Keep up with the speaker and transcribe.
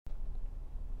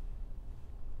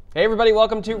Hey everybody,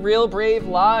 welcome to Real Brave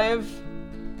Live,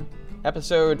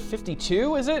 episode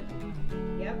 52, is it?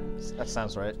 Yep. That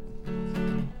sounds right.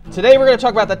 Today we're going to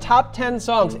talk about the top 10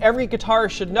 songs every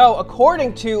guitarist should know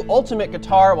according to Ultimate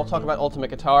Guitar. We'll talk about Ultimate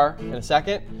Guitar in a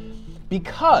second,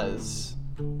 because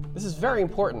this is very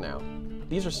important now.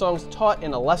 These are songs taught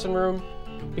in a lesson room,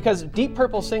 because Deep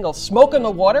Purple's single Smoke on the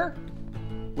Water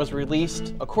was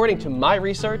released, according to my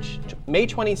research, May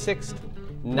 26th,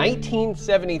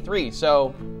 1973.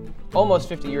 So almost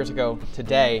 50 years ago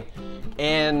today.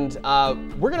 And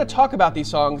we're going to talk about these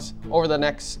songs over the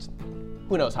next,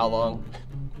 who knows how long.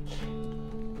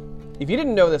 If you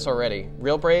didn't know this already,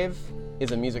 Real Brave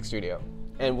is a music studio.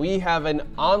 And we have an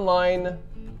online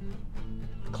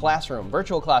classroom,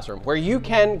 virtual classroom, where you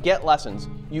can get lessons.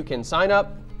 You can sign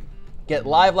up, get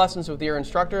live lessons with your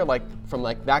instructor, from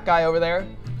that guy over there.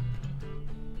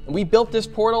 And we built this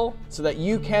portal so that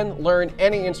you can learn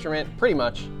any instrument, pretty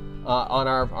much, on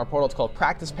our portal. It's called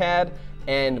Practice Pad,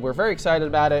 and we're very excited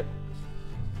about it.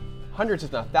 Hundreds,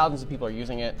 if not thousands of people are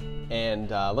using it.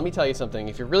 And let me tell you something,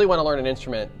 if you really want to learn an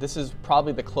instrument, this is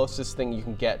probably the closest thing you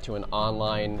can get to an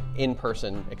online,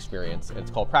 in-person experience. And it's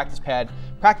called Practice Pad,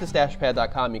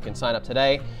 practice-pad.com. You can sign up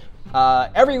today.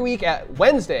 Every week at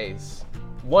Wednesdays,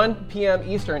 1 p.m.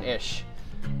 Eastern-ish,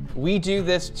 we do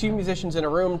this, two musicians in a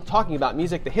room talking about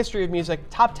music, the history of music,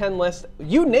 top 10 list,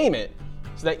 you name it,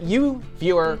 so that you,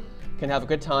 viewer, can have a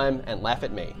good time and laugh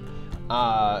at me.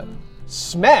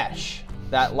 Smash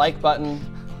that like button,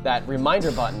 that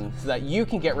reminder button, so that you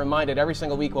can get reminded every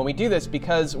single week when we do this,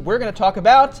 because we're going to talk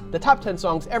about the top 10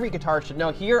 songs every guitarist should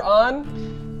know here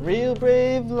on Real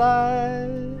Brave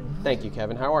Live. Thank you,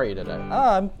 Kevin. How are you today?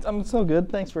 I'm so good.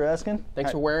 Thanks for asking.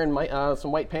 Thanks for wearing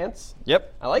some white pants.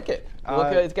 Yep. I like it.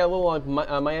 Look, it's got a little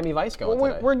Miami Vice going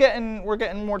today. We're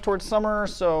getting more towards summer,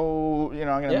 so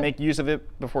I'm gonna make use of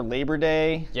it before Labor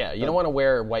Day. Yeah, you don't want to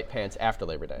wear white pants after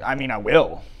Labor Day. I mean, I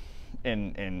will,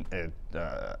 in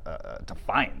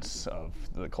defiance of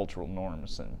the cultural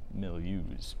norms and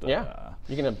milieus. But, yeah.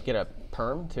 You gonna get a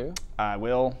perm too? I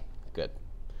will. Good.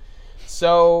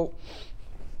 So,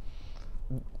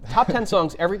 top 10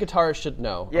 songs every guitarist should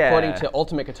know, according to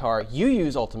Ultimate Guitar. You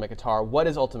use Ultimate Guitar. What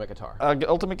is Ultimate Guitar?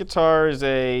 Ultimate Guitar is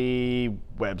a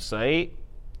website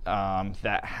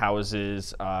that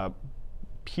houses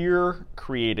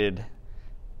peer-created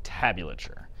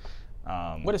tablature.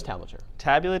 What is tablature?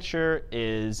 Tablature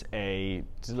is a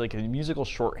musical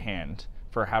shorthand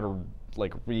for how to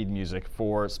read music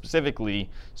for specifically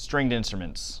stringed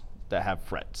instruments that have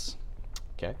frets.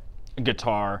 Okay.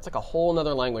 Guitar. It's like a whole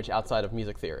nother language outside of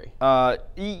music theory.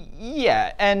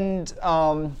 Yeah, and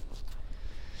a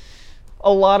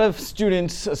lot of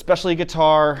students, especially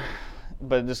guitar,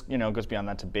 but this goes beyond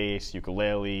that to bass,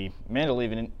 ukulele,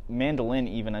 mandolin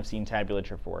even I've seen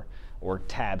tablature for, or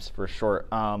tabs for short.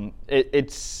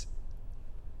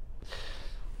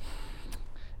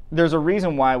 There's a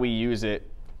reason why we use it,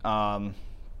 and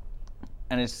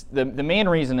it's the main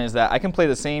reason is that I can play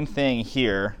the same thing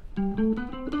here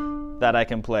that I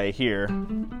can play here,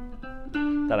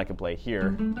 that I can play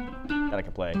here, that I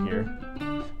can play here,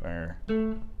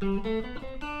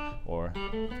 or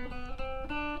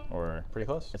pretty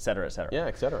close. et cetera, et cetera. Yeah,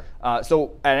 et cetera.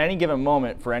 So at any given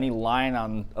moment, for any line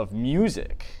of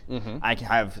music, I can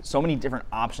have so many different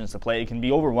options to play. It can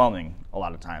be overwhelming a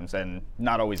lot of times and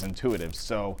not always intuitive.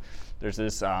 So there's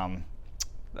this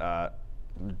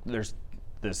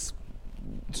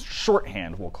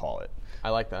shorthand, we'll call it. I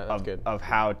like that. That's good. Of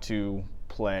how to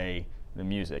play the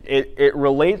music. It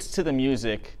relates to the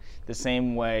music the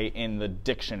same way in the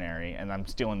dictionary, and I'm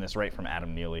stealing this right from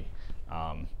Adam Neely,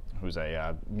 who's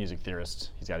a music theorist.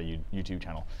 He's got a YouTube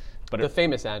channel. But the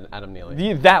famous Adam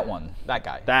Neely. That one. That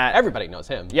guy. Everybody knows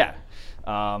him. Yeah.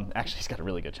 Actually, he's got a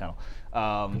really good channel.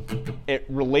 It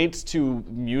relates to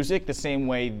music the same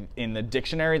way in the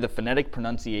dictionary, the phonetic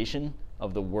pronunciation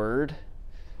of the word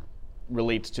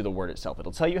relates to the word itself.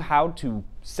 It'll tell you how to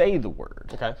say the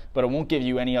word, okay, but it won't give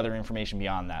you any other information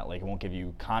beyond that. It won't give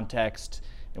you context.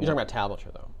 You're talking about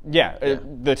tablature, though. Yeah,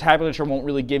 the tablature won't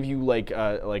really give you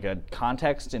a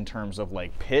context in terms of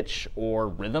pitch or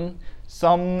rhythm.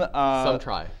 Some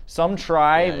try. Some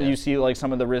try. Yeah. You see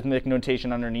some of the rhythmic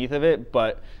notation underneath of it,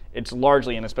 but it's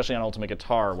largely, and especially on Ultimate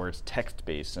Guitar, where it's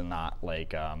text-based and not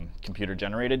computer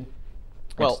generated.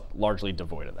 It's largely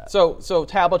devoid of that. So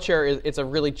tablature it's a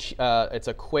really it's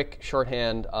a quick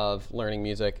shorthand of learning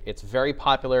music. It's very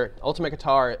popular. Ultimate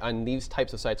Guitar on these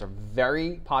types of sites are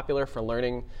very popular for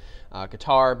learning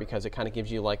guitar, because it kind of gives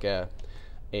you a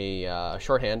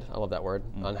shorthand. I love that word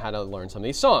on how to learn some of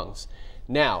these songs.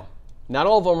 Now, not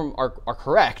all of them are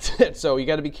correct, so you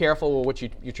got to be careful with what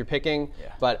you're picking.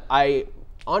 Yeah. But I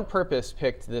on purpose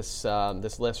picked this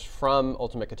this list from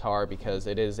Ultimate Guitar because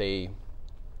it is a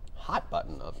hot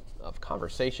button of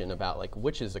conversation about like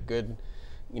which is a good,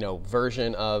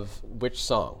 version of which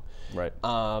song. Right.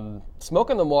 Smoke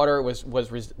on the Water was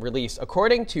released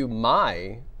according to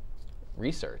my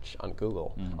research on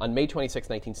Google on May 26,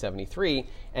 1973,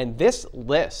 and this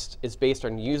list is based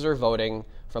on user voting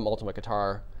from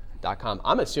UltimateGuitar.com.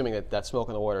 I'm assuming that Smoke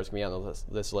on the Water is going to be on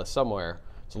this list somewhere.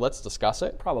 So let's discuss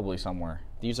it. Probably somewhere.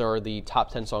 These are the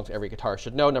top 10 songs every guitar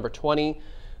should know. Number 20,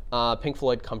 Pink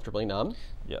Floyd, Comfortably Numb.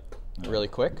 Yep. Really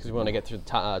quick, because we want to get through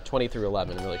 20 through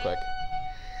 11 really quick.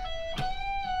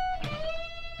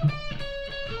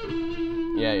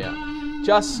 Yeah.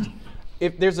 Just,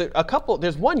 if there's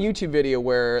there's one YouTube video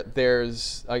where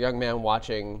there's a young man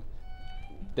watching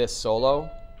this solo,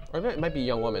 or it might be a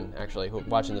young woman, actually,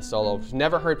 watching the solo. Who's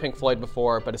never heard Pink Floyd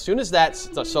before, but as soon as that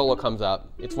solo comes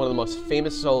up, it's one of the most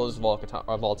famous solos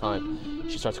of all time.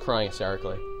 She starts crying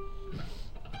hysterically.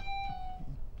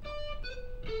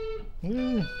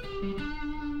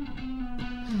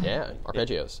 Yeah,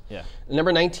 arpeggios. Yeah.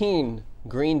 Number 19,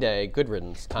 Green Day, Good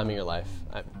Riddance, Time of Your Life.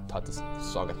 I've taught this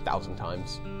song 1,000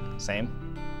 times. Same.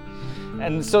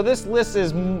 And so this list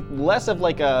is less of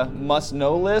like a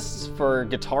must-know list for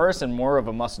guitarists and more of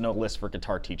a must-know list for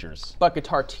guitar teachers. But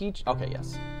okay,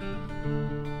 yes.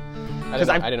 I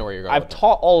didn't know where you're going. I've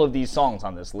taught all of these songs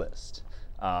on this list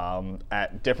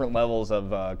at different levels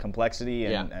of complexity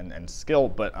and skill.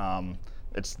 But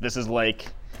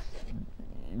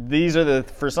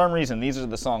for some reason, these are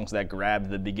the songs that grab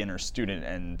the beginner student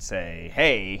and say,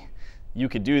 "Hey, you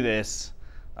could do this.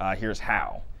 Here's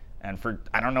how." And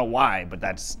I don't know why, but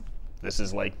this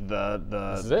is like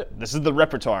This is it. This is the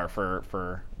repertoire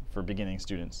for beginning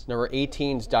students. Number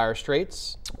 18 is Dire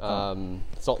Straits,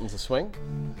 Sultans of Swing.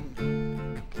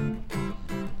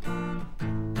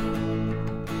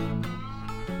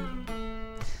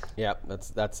 Yeah,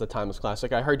 that's the timeless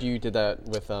classic. I heard you did that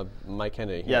with Mike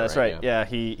Kennedy. Yeah, that's right. Yeah,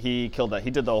 he killed that. He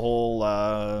did the whole.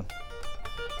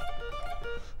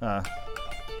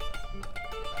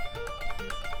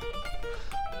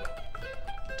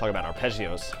 Talk about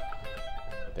arpeggios.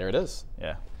 There it is.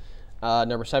 Yeah.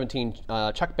 Number 17,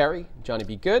 Chuck Berry, Johnny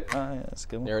Be Good. Yeah, that's a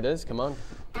good one. There it is. Come on,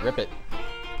 rip it.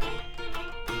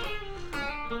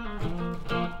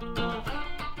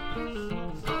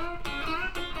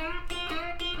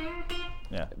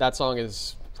 Yeah. That song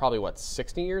is probably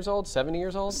 60 years old, 70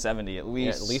 years old? 70 at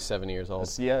least. Yeah, at least 70 years old.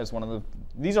 It's one of the.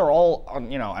 These are all,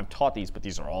 I've taught these, but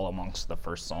these are all amongst the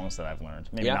first songs that I've learned.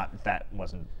 Maybe not. That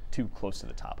wasn't too close to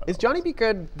the top. Is Johnny Be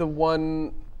Good the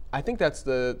one? I think that's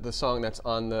the song that's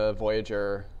on the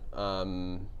Voyager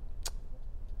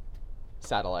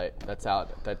satellite that's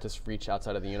out, that just reached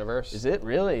outside of the universe. Is it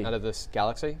really? Out of this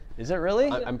galaxy? Is it really?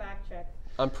 Fact check.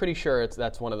 I'm pretty sure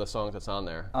that's one of the songs that's on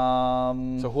there.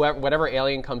 So whatever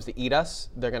alien comes to eat us,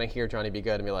 they're gonna hear Johnny Be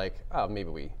Good and be like, oh, maybe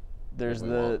we. There's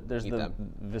maybe the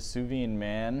Vesuvian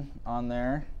Man on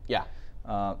there. Yeah.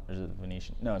 There's a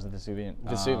Venetian. No, it's the Vesuvian.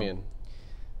 Vesuvian.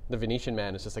 The Venetian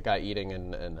Man is just a guy eating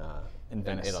in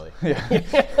Venice. Italy.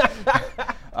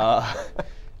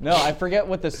 No, I forget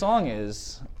what the song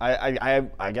is.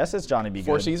 I guess it's Johnny Be Good.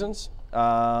 Four Seasons.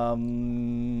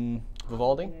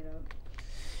 Vivaldi.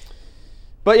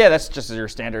 But yeah, that's just your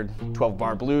standard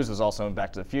 12-bar blues. Is also in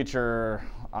Back to the Future.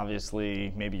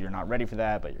 Obviously, maybe you're not ready for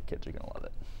that, but your kids are gonna love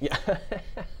it. Yeah.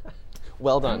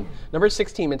 Well done. Number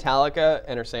 16, Metallica,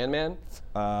 Enter Sandman.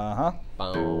 Uh-huh.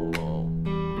 Boom.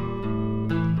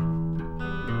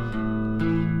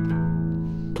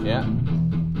 Yeah.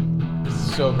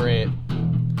 So great.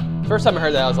 First time I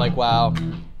heard that, I was like, wow.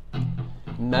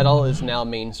 Metal is now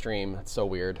mainstream. That's so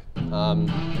weird.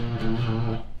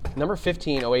 Number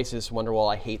 15, Oasis,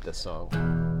 Wonderwall. I hate this song.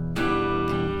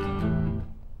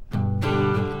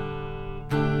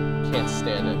 Can't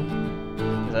stand it.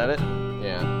 Is that it?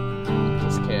 Yeah.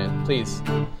 Just can't. Please.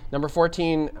 Number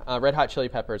 14, Red Hot Chili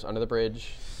Peppers, Under the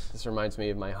Bridge. This reminds me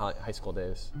of my high school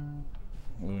days.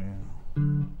 Yeah.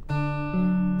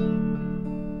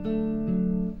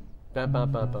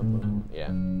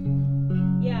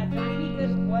 Yeah, Johnny Be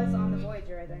Good was on the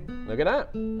Voyager, I think. Look at that.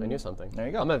 I knew something. There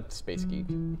you go. I'm a space geek.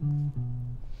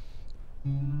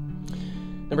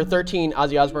 Number 13,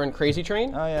 Ozzy Osbourne, Crazy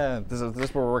Train. Oh yeah, this is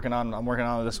what we're working on. I'm working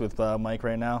on this with Mike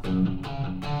right now.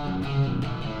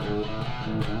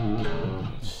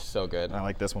 So good. I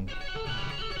like this one.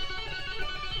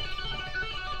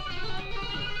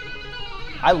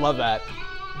 I love that.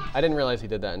 I didn't realize he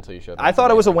did that until you showed me. I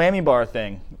thought it was a whammy bar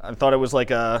thing. I thought it was like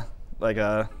this.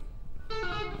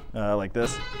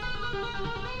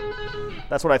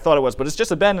 That's what I thought it was, but it's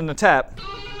just a bend and a tap.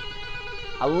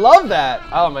 I love that.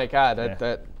 Oh my god,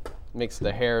 that makes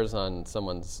the hairs on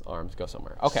someone's arms go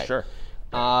somewhere. Okay. Sure.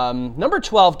 Number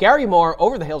 12, Gary Moore,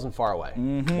 Over the Hills and Far Away.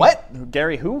 What?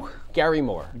 Gary who? Gary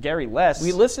Moore. Gary Les.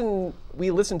 We listened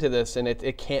to this, and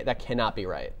that cannot be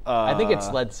right. I think it's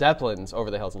Led Zeppelin's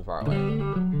Over the Hills and Far Away.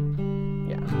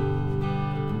 Yeah.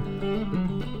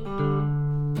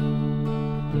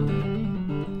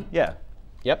 Yeah.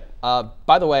 Yep.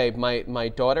 By the way, my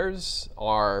daughters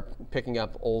are picking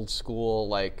up old school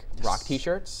like rock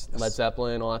T-shirts, Led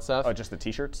Zeppelin, all that stuff. Oh, just the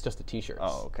T-shirts? Just the T-shirts.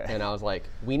 Oh, okay. And I was like,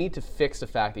 we need to fix the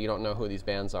fact that you don't know who these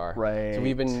bands are. Right. So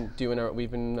we've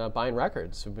been buying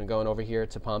records. We've been going over here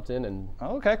to Pompton and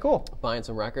Oh, okay, cool. buying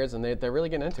some records, and they're really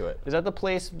getting into it. Is that the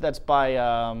place that's by?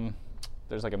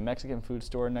 There's like a Mexican food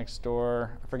store next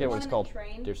door. I forget what it's called.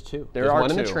 There's two. There There's are one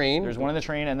two. in the train. There's one in the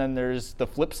train, and then there's the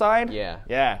flip side. Yeah.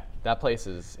 Yeah. That place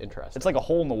is interesting. It's like a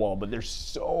hole in the wall, but there's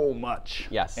so much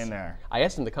in there. I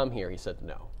asked him to come here. He said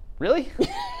no. Really?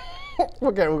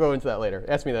 Okay, we'll go into that later.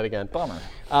 Ask me that again. Bummer.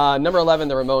 Number 11,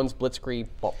 the Ramones, Blitzkrieg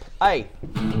Bop. Aye.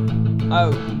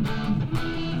 Oh.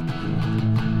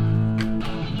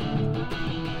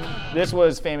 This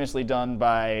was famously done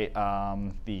by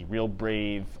the Real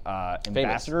Brave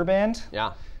Ambassador Band.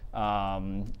 Yeah.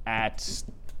 At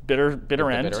Bitter End.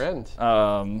 Bitter End.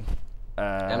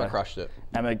 Emma crushed it.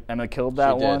 Emma killed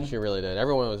that She one. did. She really did.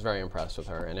 Everyone was very impressed with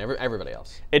her, and everybody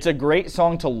else. It's a great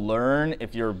song to learn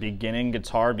if you're beginning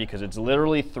guitar because it's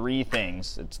literally three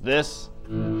things. It's this,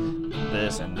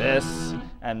 this, and this,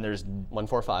 and there's 1,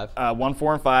 4, 5. 1,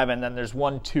 4, and 5, and then there's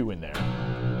 1, 2 in there.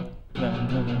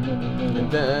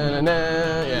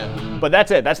 Yeah. But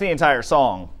that's it. That's the entire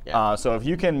song. Yeah. So if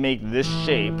you can make this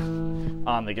shape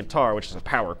on the guitar, which is a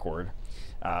power chord,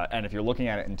 and if you're looking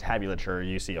at it in tablature,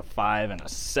 you see a 5 and a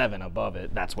 7 above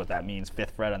it. That's what that means.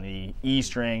 5th fret on the E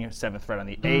string, 7th fret on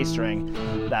the A string.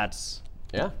 That's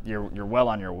you're well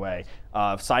on your way.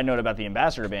 Side note about the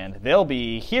Ambassador Band: they'll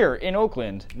be here in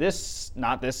Oakland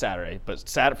not this Saturday, but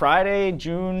Friday,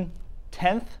 June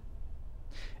 10th,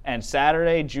 and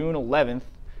Saturday, June 11th.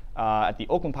 At the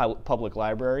Oakland Public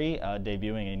Library,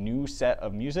 debuting a new set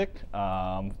of music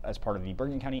as part of the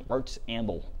Bergen County Arts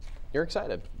Amble. You're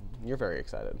excited. You're very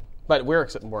excited. But we're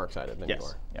more excited than you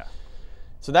are. Yeah.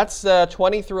 So that's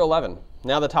 20 through 11.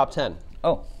 Now the top 10.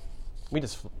 Oh. We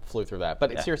just flew through that.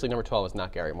 But seriously, number 12 is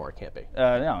not Gary Moore. It can't be.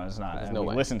 No, it's not. There's no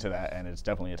way. Listen to that, and it's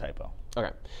definitely a typo.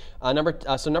 Okay.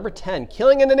 Number 10,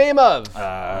 Killing in the Name of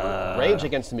Rage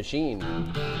Against the Machine.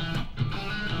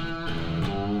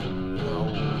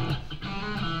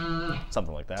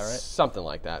 Something like that, right? Something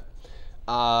like that.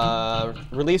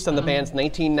 Released on the band's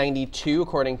 1992,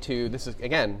 according to, this is,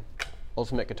 again,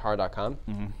 ultimateguitar.com.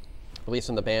 Mm-hmm. Released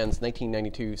on the band's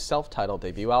 1992 self-titled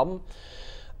debut album.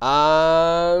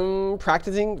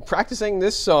 Practicing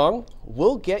this song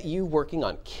will get you working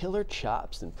on killer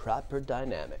chops and proper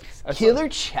dynamics. Killer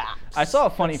chops. I saw a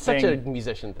funny That's thing. Such a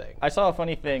musician thing. I saw a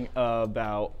funny thing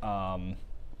about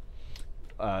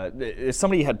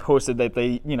somebody had posted that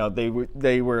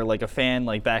they were like a fan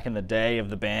like back in the day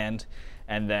of the band,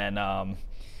 and then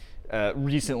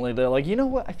recently they're like, you know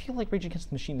what? I feel like Rage Against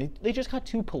the Machine. They just got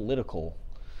too political.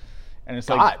 And it's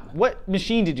like, what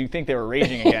machine did you think they were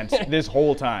raging against this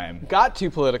whole time? Got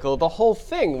too political. The whole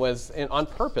thing was on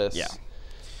purpose. Yeah.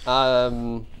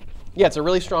 It's a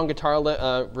really strong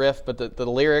guitar riff, but the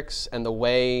lyrics and the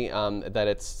way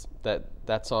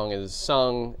that song is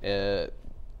sung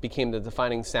became the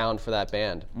defining sound for that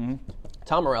band. Mm-hmm.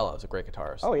 Tom Morello is a great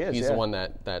guitarist. Oh, he is. He's the one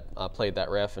that played that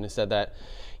riff, and he said that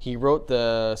he wrote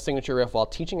the signature riff while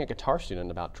teaching a guitar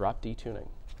student about drop D tuning.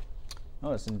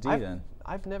 Oh, it's indeed then.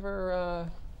 I've never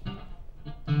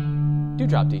do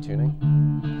drop D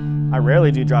tuning. I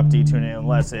rarely do drop D tuning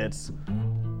unless it's.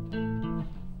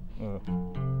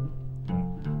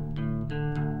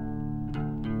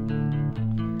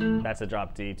 That's a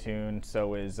drop D tune.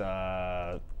 So is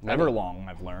Everlong,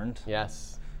 I've learned.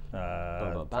 Yes.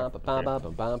 Yeah,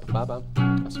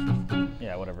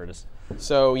 whatever it is.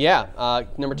 So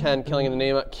number 10, Killing in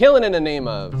the Name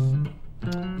of.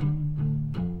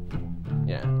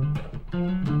 Yeah.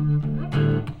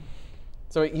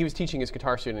 So he was teaching his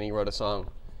guitar student and he wrote a song.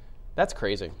 That's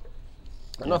crazy.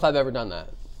 I don't know if I've ever done that.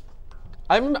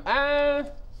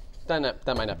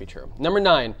 That might not be true. Number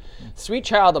 9, Sweet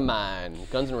Child of Mine,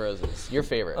 Guns N' Roses. Your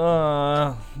favorite.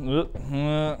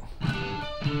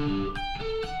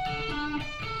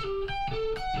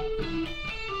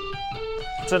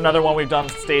 It's another one we've done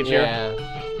stage here.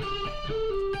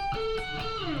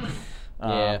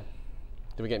 Yeah.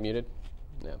 Did we get muted?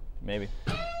 No. Maybe.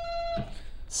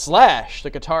 Slash,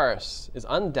 the guitarist, is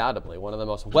undoubtedly one of the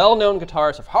most well-known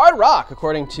guitarists of hard rock,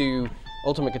 according to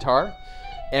Ultimate Guitar.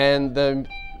 And the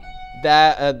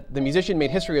that the musician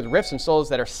made history with riffs and solos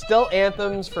that are still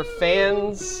anthems for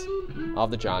fans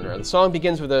of the genre. The song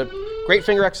begins with a great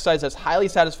finger exercise that's highly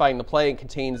satisfying to play and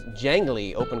contains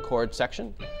jangly open chord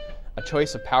section, a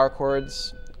choice of power chord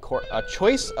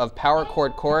chorus,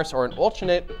 or an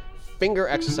alternate finger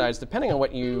exercise depending on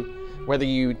whether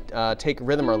you take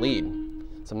rhythm or lead.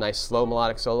 Some nice slow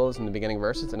melodic solos in the beginning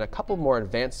verses and a couple more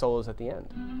advanced solos at the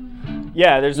end.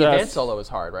 Yeah, there's The advanced solo is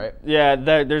hard, right? Yeah,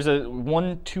 there's a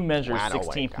 1-2 measure Wow,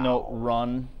 16th wow. note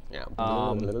run Yeah.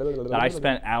 that I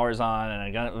spent hours on,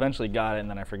 and I eventually got it, and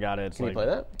then I forgot it. It's Can like, you play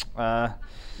that?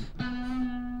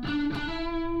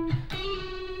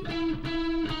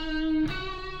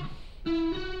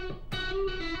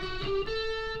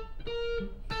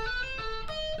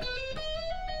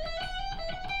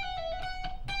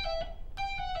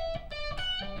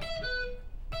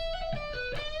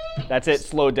 That's it,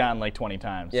 slowed down like 20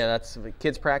 times. Yeah, that's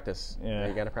kids practice. Yeah.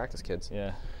 You got to practice, kids.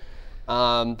 Yeah.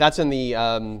 That's in the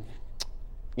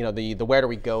the where do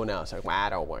we go now? It's like where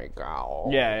do we go?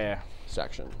 Yeah.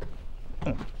 Section.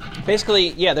 Basically,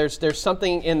 yeah, there's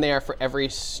something in there for every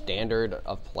standard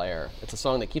of player. It's a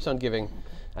song that keeps on giving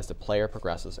as the player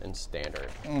progresses in standard.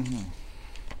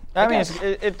 I mean,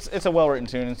 it's a well-written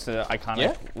tune. It's an iconic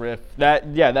Yeah? riff.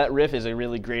 That riff is a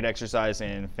really great exercise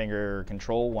in finger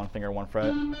control, one finger, one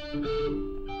fret,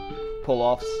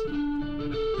 pull-offs,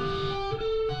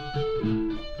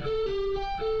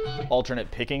 alternate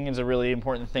picking is a really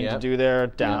important thing to Yep. do there.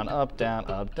 Down, Yep. up, down,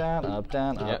 up, down, up,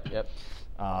 down, up. Yep.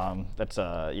 That's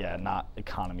not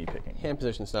economy picking. Hand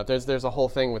position stuff. There's a whole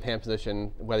thing with hand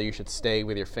position, whether you should stay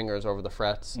with your fingers over the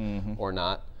frets or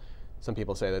not. Some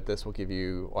people say that this will give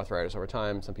you arthritis over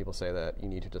time. Some people say that you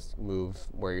need to just move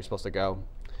where you're supposed to go.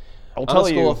 I'll I'm tell a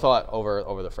school you. of thought over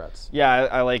the frets. Yeah,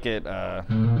 I like it.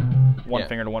 One Yeah.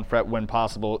 finger to one fret when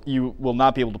possible. You will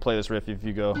not be able to play this riff if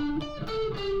you go.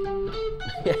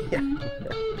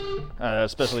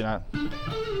 Especially not.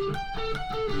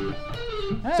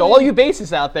 So all you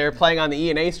bassists out there playing on the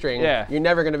E and A string, Yeah. you're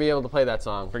never going to be able to play that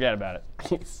song. Forget about it.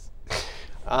 It's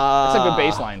It's a good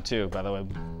bass line too, by the way.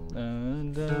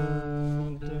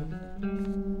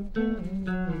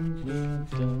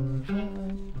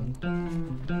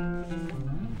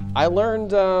 I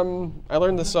learned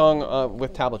the song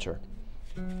with tablature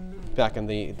back in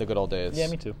the good old days. Yeah,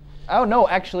 me too. Oh no,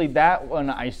 actually, that one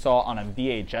I saw on a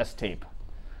VHS tape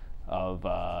of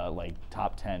like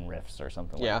top 10 riffs or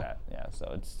something Yeah. like that. Yeah,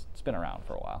 so it's been around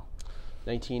for a while.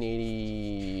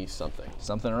 1980 something.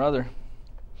 Something or other.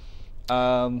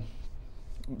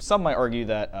 Some might argue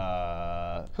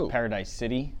that Who? Paradise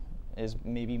City is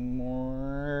maybe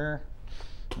more.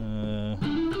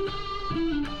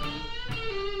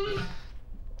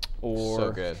 Or,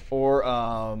 So good. Or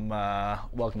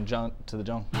Welcome to the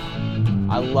Jungle.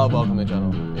 I love Welcome to the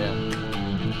Jungle. Yeah.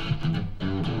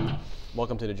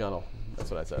 Welcome to the Jungle.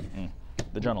 That's what I said.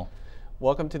 The Jungle.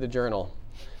 Welcome to the Journal.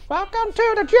 Welcome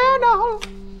to the Journal.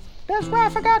 That's where I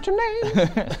forgot your name.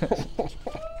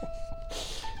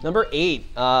 Number 8,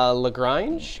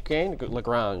 Lagrange. Okay,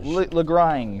 Lagrange.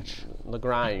 Lagrange.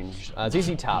 Lagrange.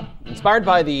 ZZ Top. Inspired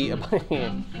by the.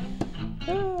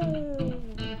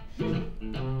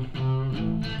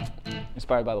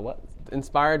 Inspired by the what?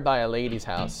 Inspired by a lady's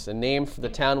house, a name for the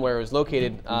town where it was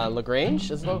located.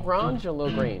 Lagrange? Is it Lagrange or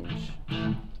Lagrange?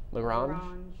 Lagrange?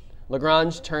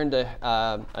 Lagrange turned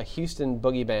a Houston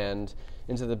boogie band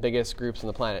into the biggest groups on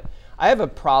the planet. I have a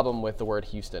problem with the word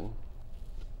Houston.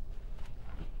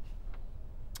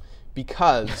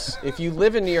 Because if you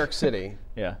live in New York City,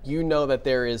 Yeah. you know that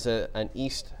there is an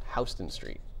East Houston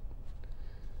Street.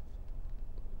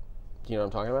 Do you know what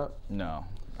I'm talking about? No,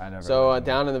 I never. So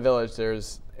down in the village,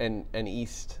 there's an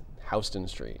East Houston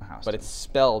Street, Houston. but it's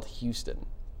spelled Houston.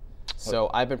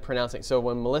 So I've been pronouncing. So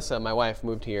when Melissa, my wife,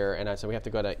 moved here, and I said we have to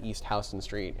go to East Houston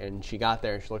Street, and she got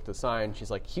there and she looked at the sign.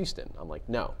 She's like Houston. I'm like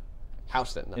no,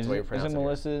 Houston. That's the way you pronounce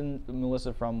Isn't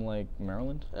Melissa from like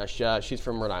Maryland? it. She's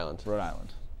from Rhode Island. Rhode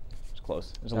Island. It's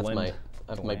close. There's a That's Lind. my There's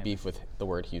that's a my land. beef with the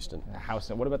word Houston.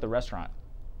 Houston. What about the restaurant?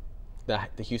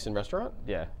 The Houston restaurant?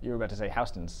 Yeah, you were about to say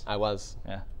Houston's. I was.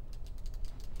 Yeah.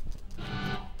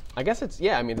 I guess it's,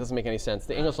 yeah, I mean, it doesn't make any sense.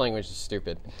 The English language is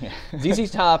stupid.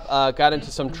 ZZ Top got into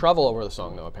some trouble over the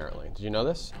song, though, apparently. Did you know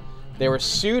this? They were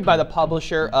sued by the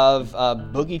publisher of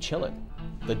Boogie Chillin',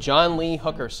 the John Lee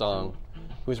Hooker song,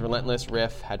 whose relentless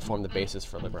riff had formed the basis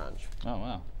for Lagrange. Oh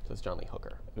wow. So it's John Lee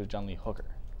Hooker. It was John Lee Hooker.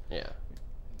 Yeah.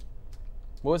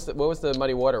 What was the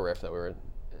Muddy Water riff that we were...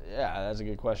 Yeah, that's a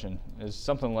good question. It's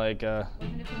something like Even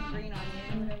if it's green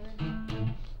onion or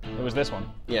whatever. it was this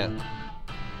one. Yeah,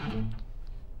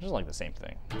 Just like the same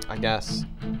thing. I guess.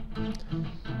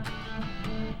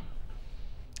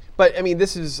 But I mean,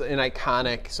 this is an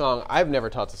iconic song. I've never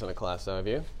taught this in a class, though, have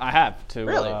you? I have to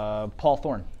Really? Paul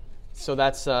Thorne. So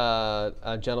that's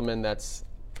a gentleman that's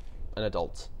an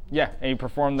adult. Yeah, and he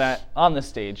performed that on the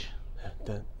stage.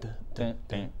 Did Did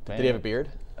he have a beard?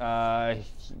 And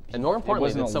And more importantly,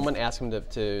 wasn't did a- someone ask him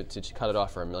to cut it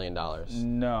off for $1 million?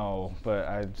 No, but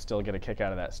I still get a kick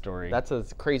out of that story. That's a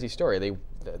crazy story.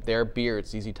 Their beards,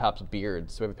 ZZ Top's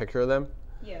beards, do we have a picture of them?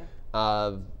 Yeah.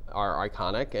 Are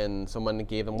iconic, and someone wanted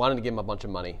to give them a bunch of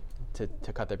money to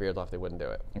cut their beards off. They wouldn't do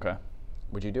it. okay.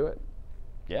 Would you do it?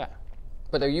 Yeah.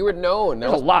 But you would know.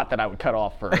 There's a lot that I would cut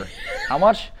off for how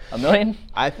much? $1 million?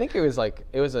 I think it was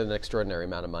an extraordinary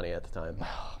amount of money at the time.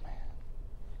 Oh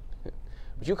man.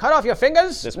 Would you cut off your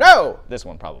fingers? No. This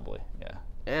one probably. Yeah.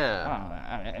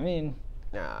 Yeah. I mean,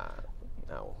 Nah.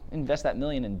 No. invest that $1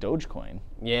 million in Dogecoin.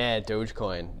 Yeah,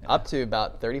 Dogecoin up to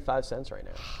about 35 cents right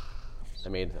now. I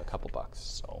made a couple bucks.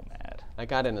 So mad. I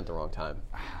got in at the wrong time.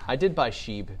 I did buy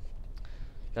Sheeb.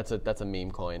 That's a meme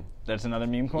coin. That's another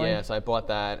meme coin. Yeah, so I bought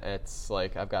that. It's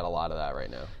like I've got a lot of that right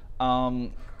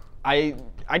now.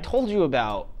 I told you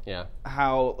about Yeah.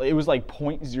 how it was like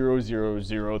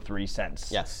 0.0003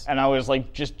 cents. Yes. And I was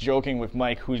like just joking with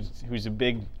Mike, who's a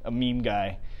meme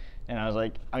guy, and I was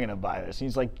like, I'm gonna buy this.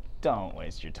 He's like, don't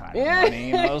waste your time Yeah. and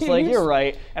money. And I was like, you're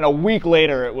right. And a week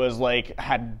later, it was like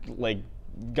had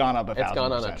gone up 1,000%. It's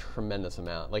gone on a tremendous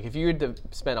amount. Like if you had to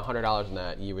spend $100 on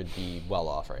that, you would be well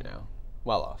off right now.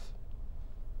 Well off.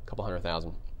 A couple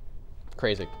 100,000.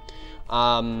 Crazy.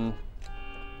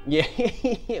 Yeah.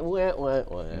 What?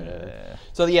 Yeah.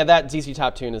 So yeah, that ZZ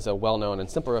Top tune is a well-known and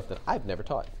simple riff that I've never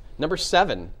taught. Number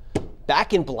 7,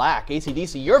 Back in Black,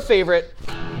 AC/DC, your favorite.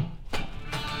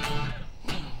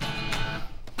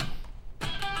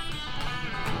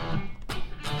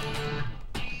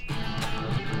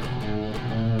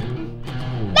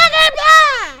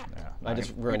 I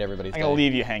just ruined everybody's I'm gonna day.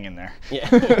 leave you hanging there. Yeah.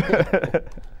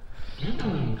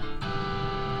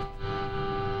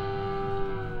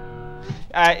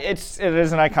 It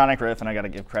is an iconic riff, and I got to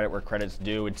give credit where credit's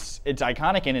due. It's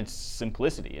iconic in its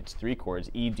simplicity. It's 3 chords,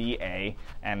 E, D, A,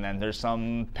 and then there's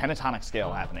some pentatonic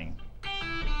scale happening.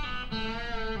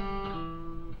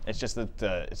 It's just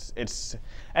that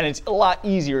it's a lot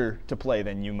easier to play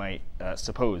than you might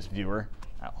suppose, viewer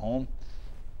at home.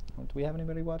 Do we have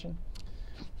anybody watching?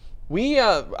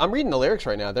 I'm reading the lyrics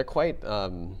right now. They're quite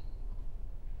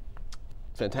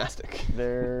fantastic.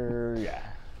 Yeah.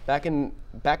 Back in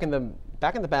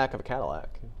the back of a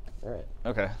Cadillac. All right,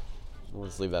 Okay.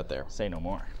 let's leave that there. Say no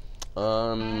more.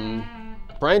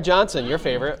 Brian Johnson, your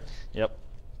favorite. Yep.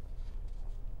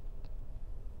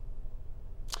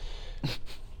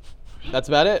 That's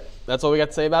about it. That's all we got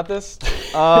to say about this.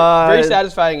 Very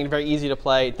satisfying and very easy to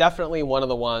play. Definitely one of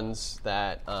the ones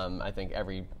that I think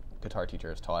every guitar teacher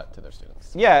has taught to their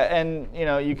students. Yeah, and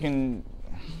you can.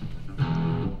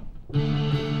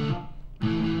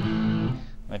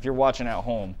 If you're watching at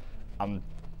home, I'm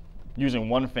using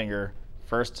one finger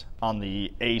first on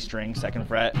the A string, 2nd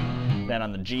fret, then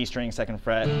on the G string, 2nd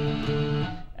fret,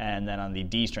 and then on the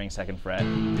D string, 2nd fret.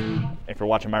 If you're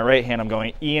watching my right hand, I'm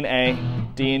going E and A,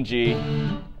 D and G,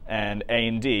 and A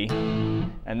and D,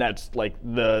 and that's like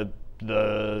the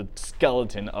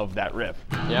skeleton of that riff.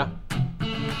 Yeah.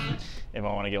 If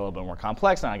I want to get a little bit more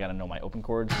complex, then I got to know my open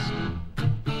chords.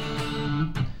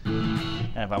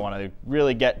 And if I want to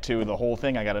really get to the whole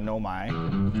thing, I got to know my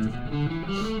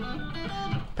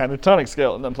pentatonic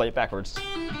scale and then play it backwards.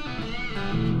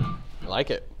 I like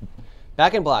it.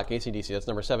 Back in Black, AC/DC, that's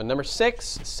number 7. Number 6,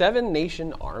 Seven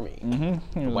Nation Army.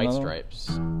 Mm-hmm. White Stripes.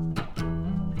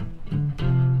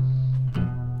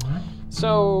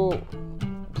 So,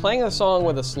 playing the song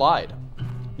with a slide.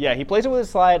 Yeah, he plays it with a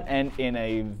slide and in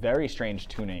a very strange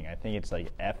tuning. I think it's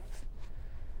like F,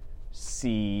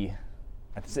 C.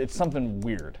 It's something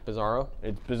weird. Bizarro.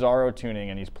 It's bizarro tuning,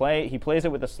 and he plays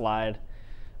it with a slide.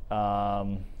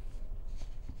 I'm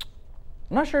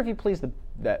not sure if he plays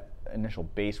that initial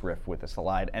bass riff with a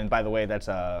slide. And by the way, that's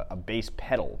a bass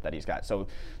pedal that he's got. So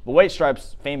the White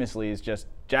Stripes famously is just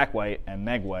Jack White and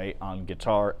Meg White on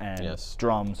guitar and Yes.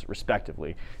 drums,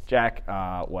 respectively. Jack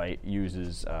White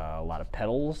uses a lot of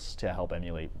pedals to help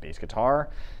emulate bass guitar,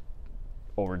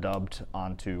 overdubbed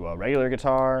onto a regular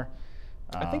guitar.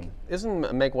 I think,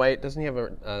 isn't Meg White, doesn't he have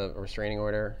a restraining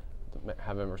order?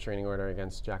 Have a restraining order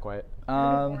against Jack White?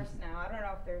 They're divorced now. I don't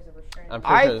know if there's a restraining. I'm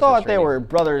pretty sure I there's thought they restraining- were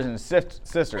brothers and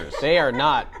sisters. They are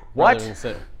not. What? brothers and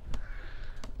sis-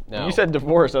 No. You said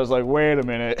divorce. I was like, wait a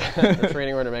minute.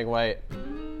 restraining order Meg White.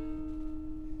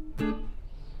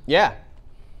 Yeah.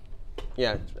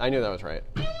 Yeah, I knew that was right.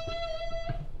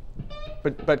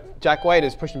 But Jack White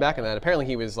is pushing back on that. Apparently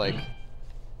he was like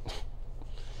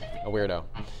a weirdo.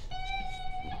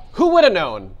 Who would have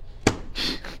known?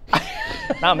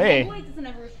 Not me. Jack White doesn't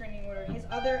have a restraining order. His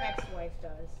other ex-wife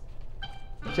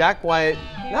does. Jack White.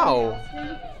 Mary No.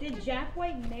 Alston. Did Jack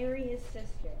White marry his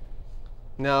sister?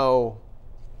 No.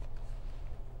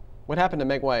 What happened to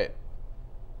Meg White?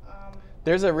 Um,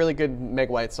 There's a really good Meg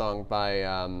White song by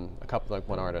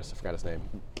one artist. I forgot his name.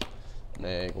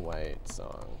 Meg White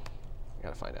song. I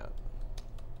gotta find out.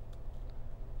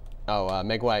 Oh,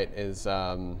 Meg White is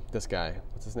this guy.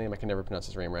 What's his name? I can never pronounce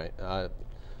his name right.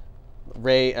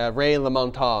 Ray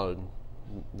LaMontagne.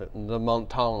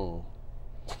 LaMontagne.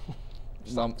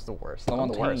 It's the worst.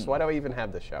 I'm the worst. Why do I even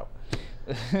have this show?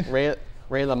 Ray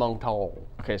LaMontagne.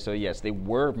 Okay, so yes, they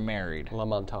were married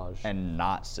LaMontage. and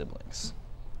not siblings.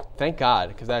 Thank God,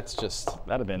 because that's just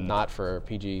That'd have been not for a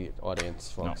PG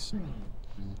audience, folks.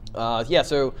 Yeah,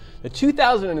 so the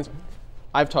 2000,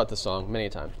 I've taught this song many a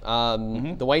time.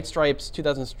 The White Stripes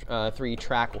 2003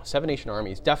 track, Seven Nation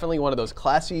Army, is definitely one of those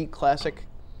classic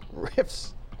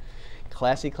riffs.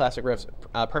 Classic riffs,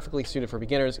 perfectly suited for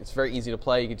beginners. It's very easy to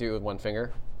play. You can do it with one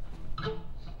finger.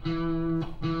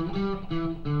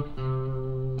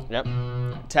 Yep.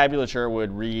 Tabulature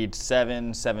would read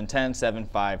 7, 710, 7,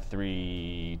 5,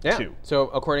 3, Yeah. 2. So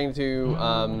according to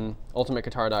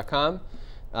ultimateguitar.com,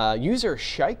 user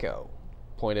Shiko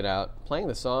pointed out, playing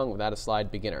the song without a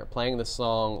slide, beginner. Playing the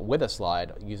song with a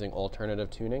slide using alternative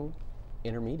tuning,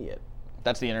 intermediate.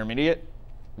 That's the intermediate.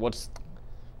 What's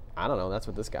I don't know. That's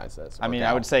what this guy says. I mean,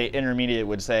 I would say intermediate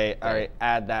would say, all right,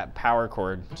 add that power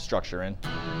chord structure in.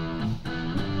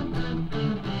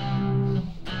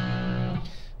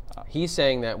 He's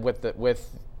saying that with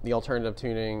the alternative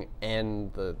tuning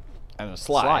and the And the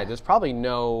slide. there's probably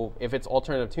no. If it's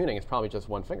alternative tuning, it's probably just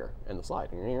one finger and the slide.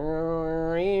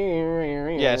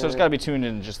 Yeah, so it's got to be tuned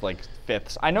in just like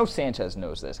fifths. I know Sanchez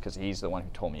knows this because he's the one who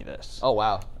told me this. Oh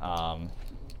wow!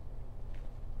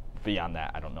 Beyond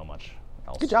that, I don't know much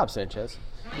else. Good job, Sanchez.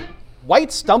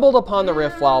 White stumbled upon the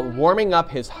riff while warming up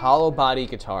his hollow body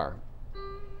guitar.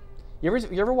 You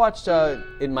ever watched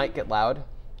It Might Get Loud?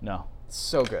 No.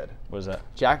 So good. What is that?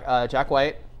 Jack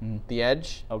White, The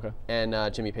Edge, Okay.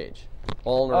 and Jimmy Page,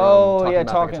 all in a room talking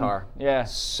about the guitar. Yeah.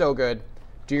 So good.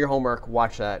 Do your homework.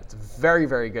 Watch that. It's a very,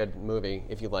 very good movie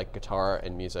if you like guitar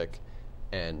and music,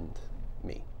 and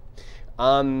me.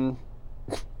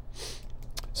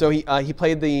 So he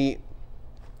played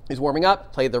he's warming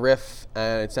up, played the riff,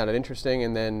 and it sounded interesting,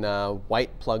 and then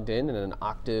White plugged in an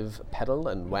octave pedal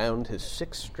and wound his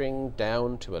 6-string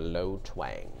down to a low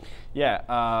twang. Yeah,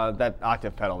 that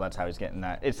octave pedal, that's how he's getting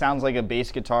that. It sounds like a bass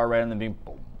guitar rather than being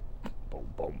boom, boom,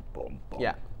 boom, boom, boom.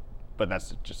 Yeah. But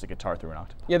that's just a guitar through an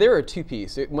octave. Yeah, they were a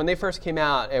two-piece. When they first came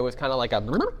out, it was kind of like a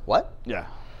what? Yeah.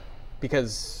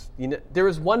 Because there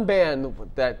was one band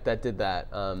that did that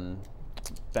in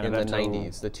the Benevento.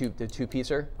 90s. The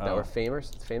two-piecer that were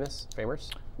famous.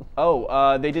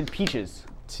 Oh, they did Peaches.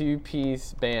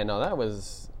 Two-piece band. No, that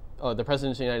was the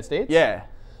President of the United States. Yeah.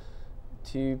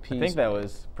 Two-piece. I think that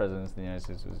was Presidents of the United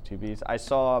States was a two-piece. I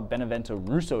saw Benevento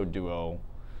Russo duo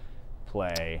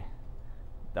play.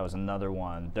 That was another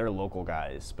one. They're local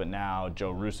guys, but now Joe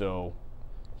Russo,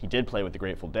 he did play with the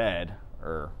Grateful Dead,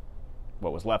 or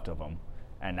what was left of them,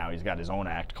 and now he's got his own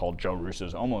act called Joe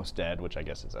Russo's Almost Dead, which I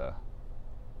guess is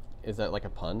Is that like a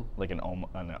pun? like an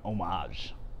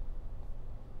homage.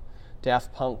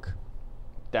 Daft Punk,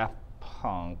 Daft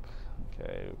Punk.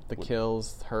 Okay. The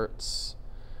Kills, Hertz,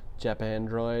 Jep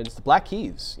Androids, the Black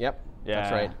Keys. Yep.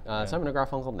 That's Yeah, right. yeah. Simon and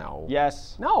Garfunkel. No.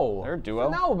 Yes. No. They're a duo.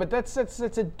 No, but it's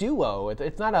a duo.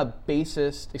 It's not a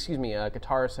bassist. Excuse me, a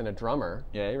guitarist and a drummer.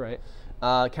 Yeah, you're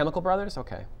right. Chemical Brothers.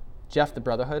 Okay. Jeff the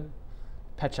Brotherhood.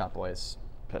 Pet Shop Boys.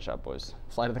 Pet Shop Boys.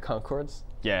 Flight of the Conchords.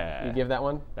 Yeah. You give that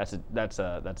one. That's a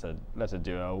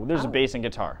duo. There's a bass and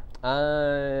guitar.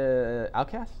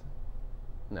 Outcast.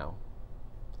 No.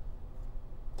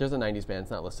 There's a 90s band.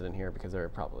 It's not listed in here because they're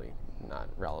probably not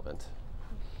relevant.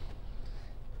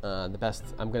 The best.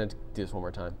 I'm gonna do this one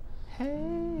more time.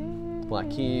 Black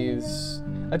Keys.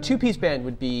 A two-piece band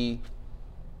would be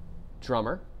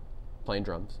drummer, playing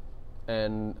drums,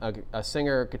 and a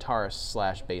singer, guitarist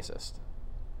 / bassist.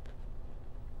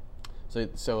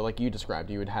 So like you described,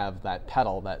 you would have that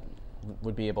pedal that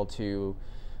would be able to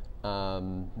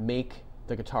make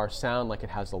the guitar sound like it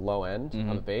has the low end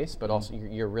of the bass, but also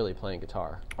you're really playing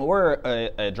guitar. Or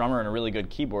a drummer and a really good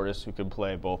keyboardist who could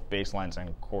play both bass lines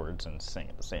and chords and sing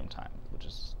at the same time, which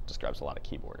describes a lot of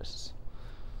keyboardists.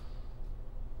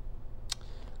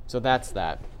 So that's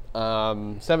that.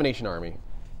 Seven Nation Army.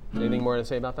 Anything more to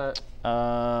say about that?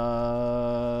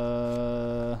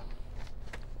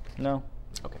 No.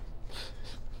 Okay.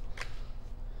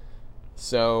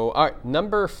 So, all right,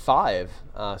 number 5,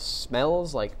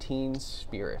 Smells Like Teen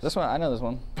Spirit. This one, I know this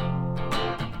one.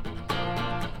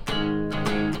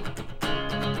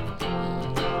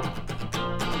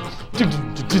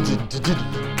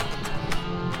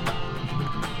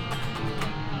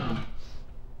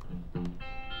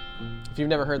 If you've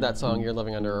never heard that song, you're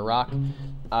living under a rock.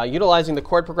 Utilizing the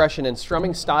chord progression and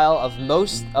strumming style of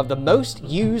the most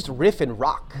used riff in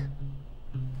rock.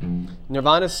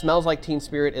 Nirvana's "Smells Like Teen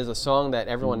Spirit" is a song that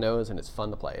everyone knows, and it's fun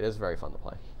to play. It is very fun to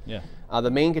play. Yeah.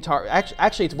 The main guitar,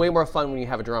 actually, it's way more fun when you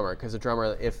have a drummer, because a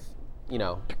drummer,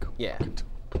 yeah,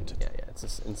 it's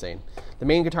just insane. The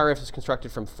main guitar riff is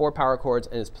constructed from 4 power chords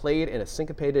and is played in a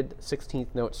syncopated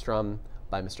 16th note strum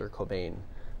by Mr. Cobain,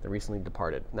 the recently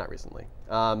departed. Not recently.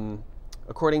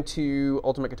 According to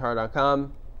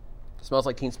UltimateGuitar.com, "Smells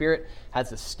Like Teen Spirit" has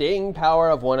the staying power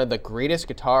of one of the greatest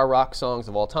guitar rock songs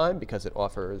of all time because it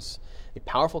offers a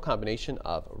powerful combination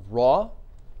of raw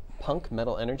punk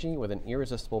metal energy with an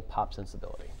irresistible pop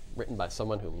sensibility. Written by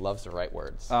someone who loves to write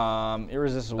words.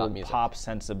 Irresistible About music. pop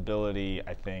sensibility,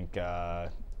 I think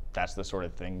that's the sort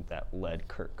of thing that led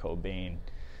Kurt Cobain.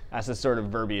 That's the sort of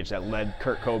verbiage that led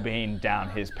Kurt Cobain down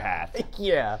his path.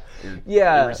 Yeah.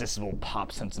 Irresistible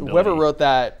pop sensibility. Whoever wrote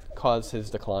that caused his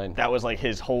decline. That was like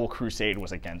his whole crusade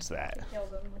was against that. Killed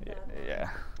him with that. Yeah.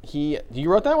 You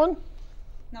wrote that one?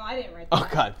 No, I didn't write that. Oh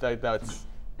God, that's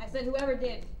I said whoever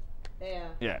did.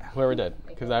 Yeah. whoever did,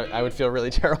 because I would feel really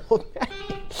terrible.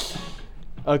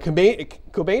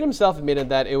 Cobain himself admitted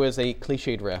that it was a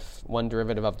cliched riff, one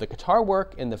derivative of the guitar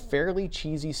work in the fairly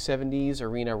cheesy 70s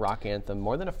arena rock anthem,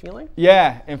 More Than a Feeling.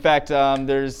 Yeah. In fact,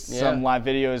 there's some live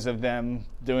videos of them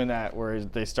doing that where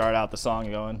they start out the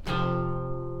song going,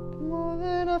 "More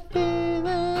than a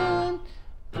feeling,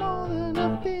 more than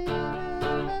a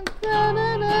feeling, da,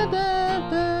 da, da, da, da,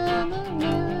 da,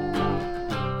 da.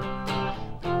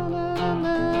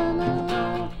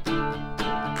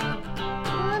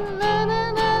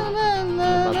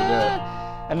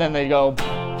 And then they go.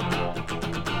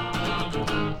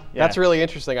 That's really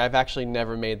interesting. I've actually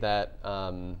never made that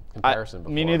comparison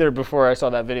before. Me neither. Before I saw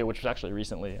that video, which was actually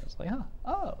recently, I was like,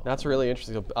 oh. That's really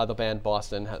interesting. The band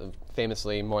Boston,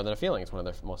 famously, "More Than a Feeling" is one of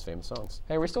their most famous songs.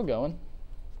 Hey, we're still going.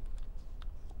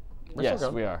 We're Yes,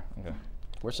 still going. we are. Okay.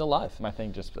 We're still live. My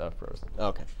thing just froze.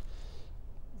 Okay.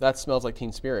 That "Smells Like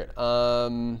Teen Spirit."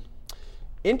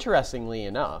 Interestingly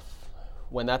enough,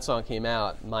 when that song came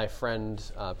out, my friend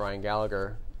Brian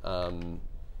Gallagher,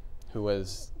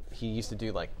 he used to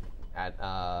do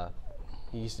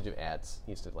ads.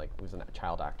 He was a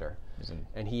child actor,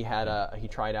 and he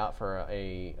tried out for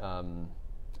a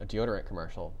deodorant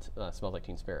commercial, "Smells Like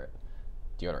Teen Spirit"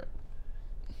 deodorant,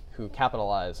 who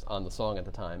capitalized on the song at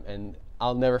the time, and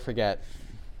I'll never forget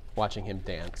watching him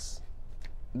dance.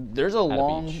 There's a a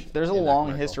long beach there's a in that long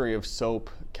commercial. history of soap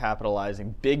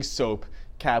capitalizing, big soap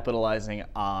capitalizing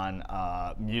on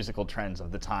musical trends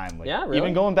of the time. Like, Yeah, really?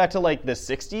 Even going back to like the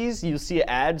 60s, you see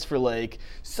ads for like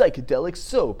psychedelic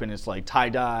soap, and it's like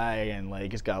tie-dye and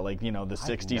like it's got like, the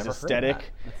 60s never heard of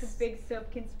aesthetic. It's a big soap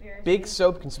conspiracy. Big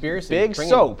soap conspiracy. Big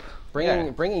soap.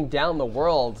 Bringing down the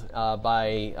world by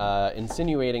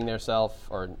insinuating themselves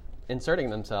or inserting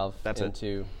themselves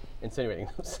into insinuating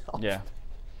themselves. Yeah.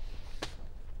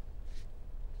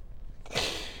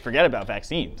 Forget about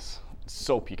vaccines.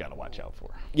 Soap you gotta watch out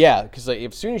for. Yeah, because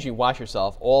as soon as you wash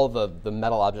yourself, all the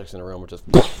metal objects in the room will just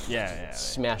Yeah.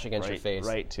 smash against your face.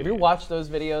 Right to Have you you. watched those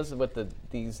videos with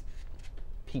these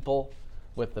people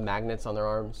with the magnets on their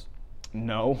arms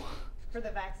No. For the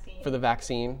vaccine. for the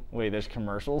vaccine? Wait, there's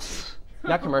commercials?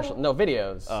 Not commercial. No,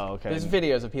 videos. Oh, okay. There's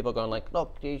videos of people going like,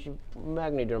 "Look, there's a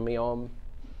magnet on my arm.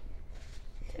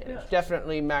 It's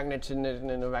definitely magnets in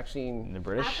the vaccine." The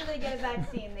British? After they get a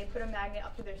vaccine, they put a magnet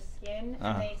up to their skin,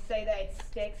 Uh-huh. and they say that it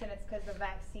sticks, and it's because the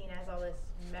vaccine has all this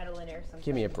metal in it or something.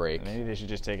 Give me a break. Maybe they should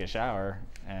just take a shower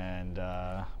and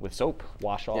with soap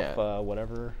wash off Yeah.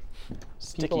 whatever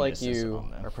People like stickiness is you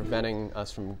on them. are preventing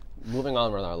us from moving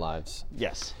on with our lives.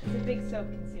 Yes. It's a big soap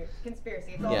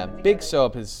conspiracy. It's all Yeah, put Big together.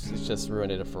 Soap has just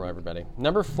ruined it for everybody.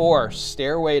 Number 4,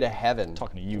 "Stairway to Heaven."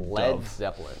 Talking to you, Led Dove.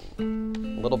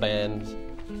 Zeppelin. Little band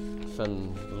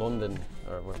from London,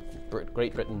 or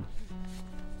Great Britain.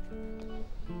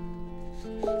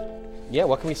 Yeah,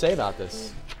 what can we say about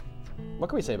this? What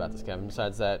can we say about this, Kevin,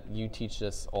 besides that you teach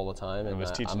this all the time, and was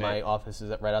teaching my it. office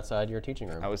is right outside your teaching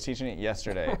room? I was teaching it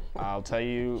yesterday. I'll tell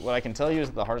you, what I can tell you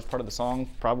is the hardest part of the song,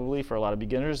 probably for a lot of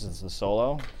beginners, is the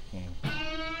solo.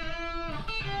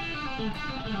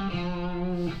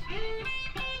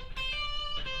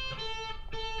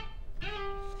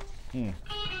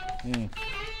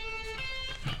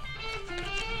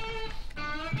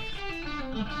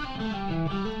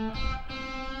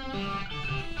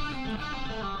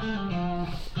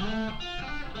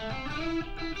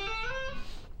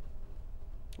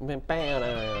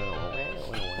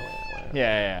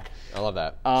 Yeah. I love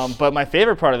that. But my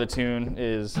favorite part of the tune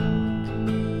is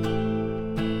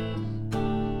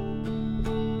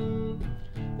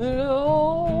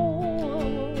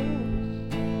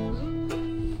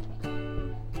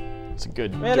it's a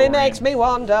good Really Dorian, makes me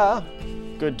wonder.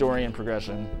 good Dorian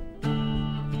progression.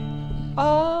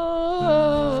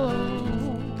 Oh.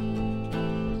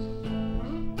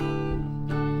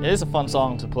 It is a fun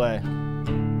song to play.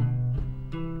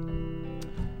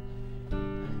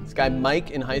 This guy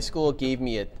Mike in high school gave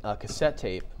me a cassette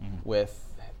tape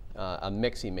with a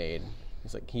mix he made.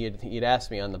 He's like he had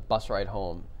asked me on the bus ride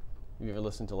home, "Have you ever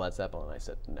listened to Led Zeppelin?" I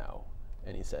said no,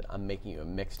 and he said, "I'm making you a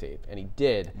mixtape," and he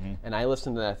did. And I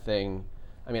listened to that thing.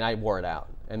 I mean, I wore it out,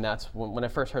 and that's when I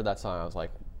first heard that song. I was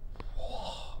like,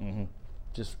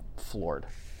 just floored.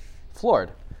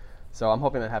 So I'm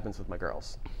hoping that happens with my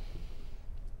girls.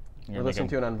 We're listening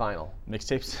to it on vinyl.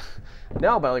 Mixtapes.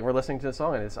 No, but like we're listening to the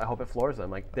song and I hope it floors them.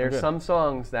 Like there's some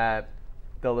songs that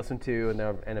they'll listen to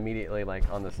and immediately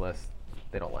like on this list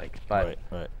they don't like. But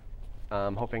Right.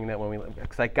 I'm hoping that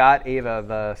because I got Ava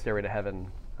the Stairway to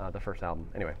Heaven, the first album.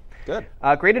 Anyway, Good.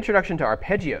 Great introduction to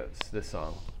arpeggios. This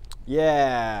song.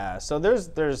 Yeah. So there's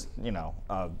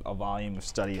a volume of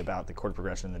study about the chord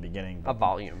progression in the beginning. A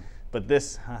volume. But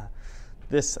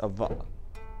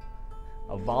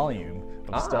a volume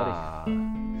of study.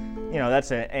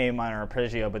 That's an A minor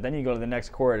arpeggio, but then you go to the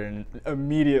next chord and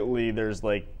immediately there's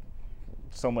like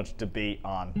so much debate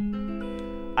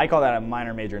on. I call that a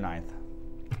minor major ninth.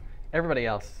 Everybody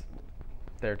else,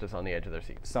 they're just on the edge of their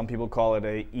seats. Some people call it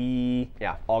a E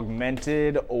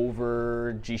augmented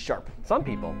over G sharp. Some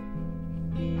people.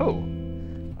 Who?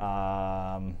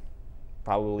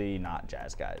 Probably not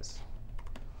jazz guys.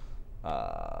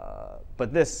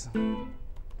 But this.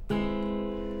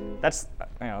 That's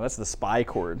the spy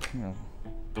chord.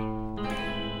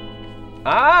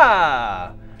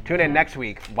 Tune in next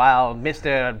week while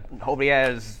Mr.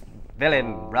 Jovier's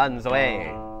villain runs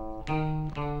away.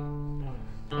 Tune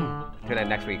in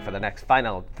next week for the next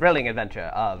final thrilling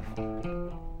adventure of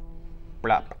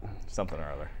Blup. Something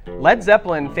or other. Led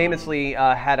Zeppelin famously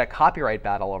had a copyright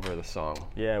battle over the song.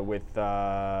 Yeah, with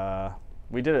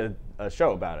we did a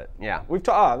show about it. Yeah.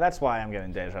 That's why I'm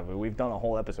getting deja vu. We've done a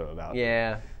whole episode about it.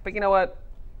 Yeah, but you know what?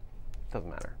 Doesn't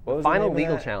matter. What was the Final name of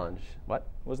legal that? challenge. What?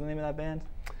 What was the name of that band?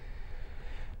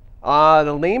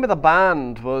 The name of the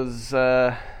band was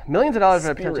millions of dollars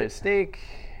for a Spirit. potential stake.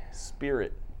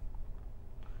 Spirit.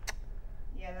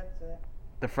 Yeah, that's it.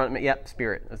 The front, yep,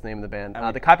 Spirit is the name of the band.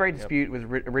 The copyright dispute was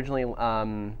originally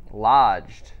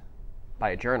lodged by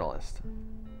a journalist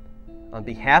on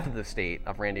behalf of the state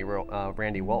of Randy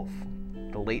Wolf,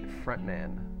 the late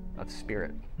frontman of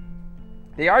Spirit.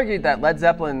 They argued that Led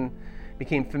Zeppelin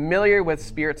became familiar with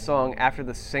Spirit's song after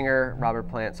the singer Robert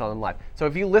Plant saw them live. So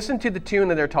if you listen to the tune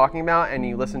that they're talking about and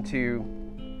you listen to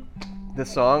the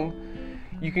song,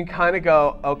 you can kind of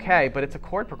go, okay, but it's a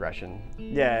chord progression.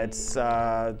 Yeah, it's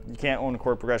you can't own a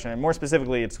chord progression, and more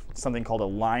specifically, it's something called a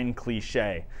line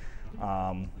cliche,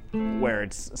 where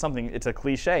it's a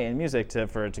cliche in music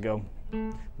for it to go,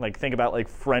 like think about like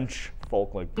French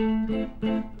folk, like.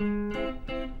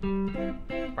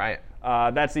 Right.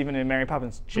 That's even in Mary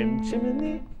Poppins. Chim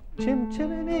chimney, chim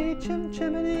chimney, chim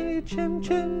chimney, chim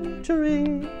chim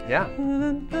cheree. Yeah.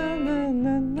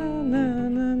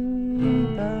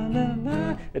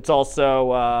 It's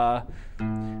also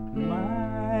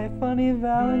my funny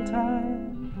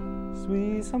Valentine,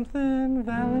 sweet something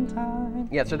Valentine.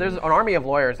 Yeah, so there's an army of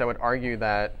lawyers that would argue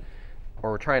that,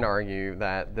 or were trying to argue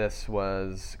that this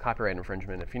was copyright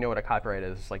infringement. If you know what a copyright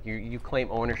is, like you claim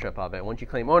ownership of it. Once you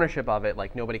claim ownership of it,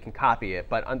 like nobody can copy it.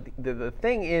 But the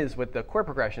thing is with the chord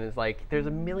progression is like there's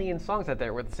a million songs out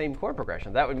there with the same chord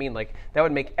progression. That would mean like that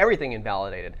would make everything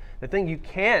invalidated. The thing you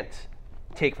can't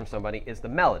take from somebody is the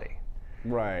melody.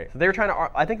 Right. So they were trying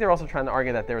to. I think they're also trying to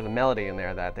argue that there was a melody in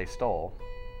there that they stole.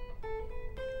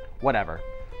 Whatever.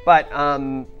 But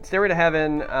Stairway to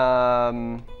Heaven.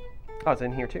 Oh, it's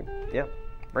in here too. Yeah,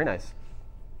 very nice.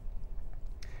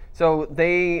 So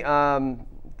they,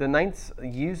 the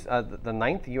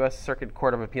Ninth U.S. Circuit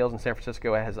Court of Appeals in San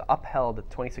Francisco has upheld the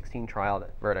 2016 trial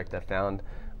verdict that found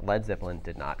Led Zeppelin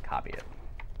did not copy it.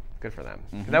 Good for them.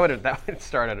 Mm-hmm. That would have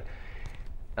started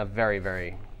a very,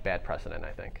 very bad precedent,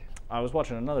 I think. I was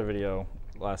watching another video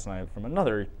last night from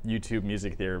another YouTube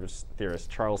music theorist,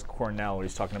 Charles Cornell.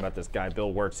 He's talking about this guy,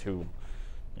 Bill Wirtz, who,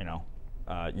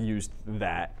 used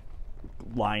that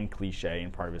line cliche in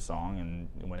part of his song and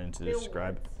went into Bill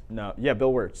describe. Wirtz? No, yeah,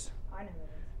 Bill Wirtz. I know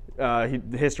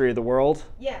the history of the world,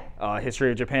 Yeah.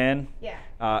 history of Japan, Yeah.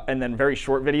 and then very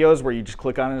short videos where you just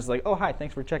click on it and it's like, oh, hi,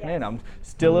 thanks for checking in. I'm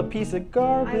still a piece of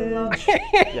garbage. I love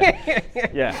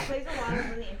Yeah. He plays a lot of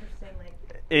really interesting, like,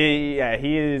 He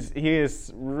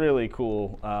is really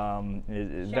cool. shout out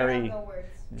Bill Words.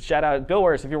 Shout out Bill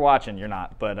Wurst if you're watching. You're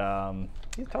not, but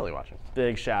He's totally watching.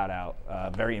 big shout out.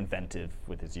 Very inventive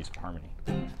with his use of harmony.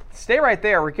 Stay right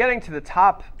there. We're getting to the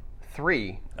top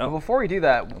 3. Oh. But before we do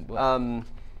that,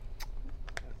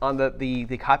 on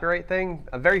the copyright thing,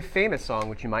 a very famous song,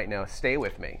 which you might know, "Stay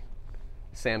With Me,"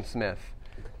 Sam Smith,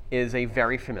 is a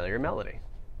very familiar melody.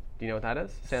 Do you know what that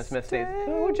is? Sam Smith stays.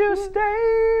 Would you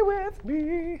stay with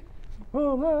me?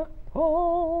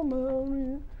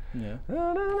 Yeah.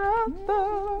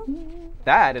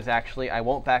 That is actually "I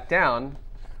Won't Back Down"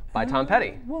 by Tom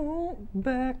Petty.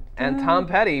 And Tom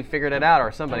Petty figured it out,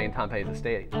 or somebody in Tom Petty's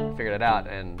estate figured it out,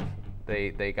 and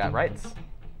they got rights.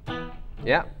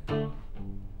 Yeah.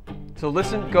 So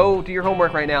go do your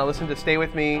homework right now. Listen to "Stay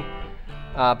With Me"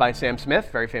 by Sam Smith,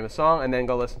 very famous song, and then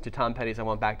go listen to Tom Petty's "I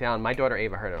Won't Back Down." My daughter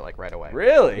Ava heard it like right away.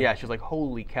 Really? Yeah, she was like,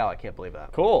 "Holy cow, I can't believe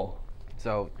that." Cool.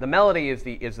 So the melody is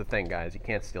the thing, guys. You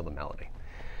can't steal the melody.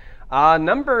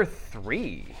 Number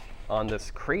 3 on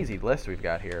this crazy list we've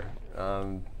got here,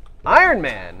 Iron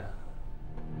Man.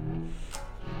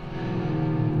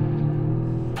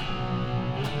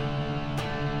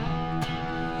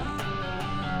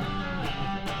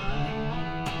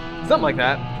 Something like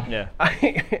that. Yeah.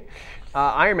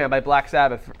 Iron Man by Black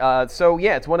Sabbath. So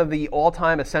yeah, it's one of the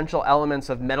all-time essential elements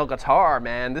of metal guitar,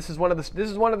 man. This is one of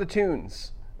the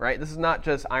tunes, right? This is not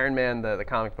just Iron Man the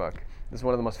comic book. This is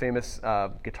one of the most famous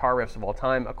guitar riffs of all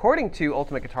time. According to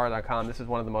UltimateGuitar.com, this is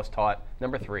one of the most taught,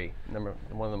 one of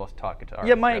the most taught guitar.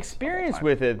 Yeah, my riffs experience of all time.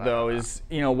 with it though is,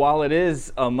 while it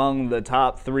is among the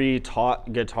top 3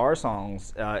 taught guitar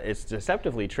songs, it's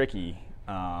deceptively tricky.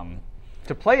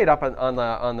 To play it up on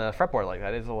the fretboard like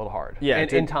that is a little hard. Yeah,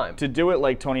 in time. To do it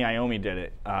like Tony Iommi did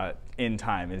it in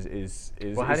time is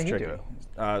Well, how did he tricky. do it?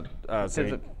 So It's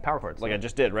the power chords. like I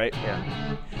just did, right?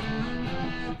 Yeah.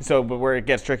 So, but where it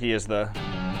gets tricky is the.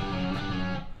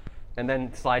 And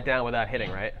then slide down without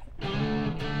hitting, right?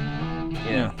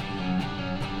 Yeah.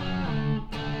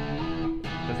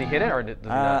 Does he hit it or does he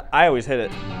not? I always hit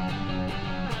it.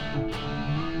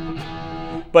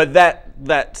 But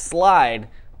that slide.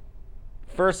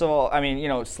 First of all, I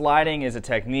mean, sliding is a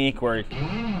technique where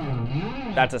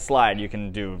that's a slide. You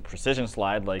can do a precision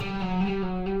slide like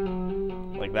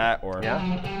that, or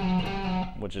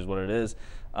which is what it is.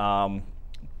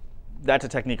 That's a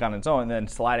technique on its own. And then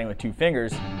sliding with 2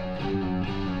 fingers,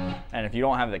 and if you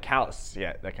don't have the callus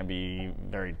yet, that can be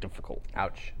very difficult.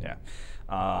 Ouch. Yeah.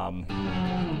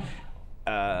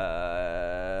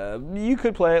 You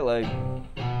could play it like.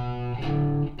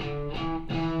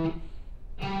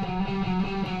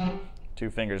 Two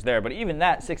fingers there, but even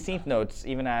that 16th notes,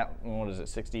 even at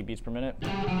 60 beats per minute, can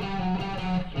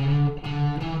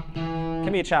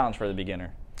be a challenge for the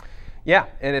beginner. Yeah,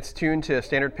 and it's tuned to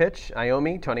standard pitch.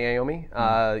 Tony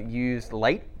Iommi, used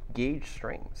light gauge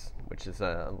strings, which is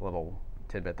a little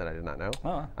tidbit that I did not know.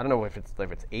 Oh. I don't know if it's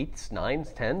 8s,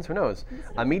 9s, 10s. Who knows?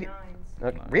 A medium.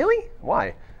 Nines. Really?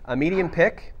 Why? A medium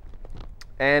pick.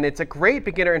 And it's a great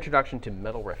beginner introduction to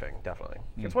metal riffing, definitely.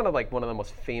 It's one of the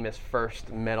most famous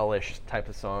first metal-ish type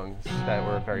of songs that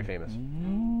were very famous.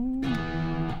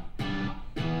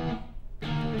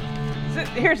 So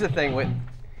here's the thing when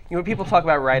people talk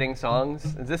about writing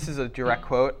songs, this is a direct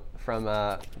quote from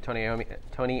Tony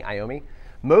Iommi.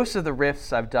 Most of the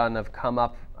riffs I've come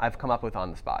up with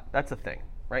on the spot. That's the thing,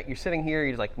 right? You're sitting here,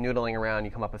 you're just like noodling around, you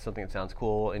come up with something that sounds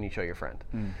cool, and you show your friend.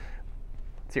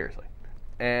 Seriously.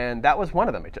 And that was one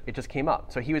of them. It just came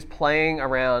up. So he was playing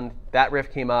around. That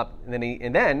riff came up, and then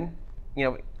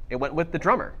it went with the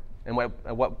drummer and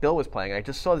what Bill was playing. I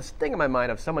just saw this thing in my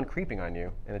mind of someone creeping on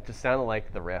you, and it just sounded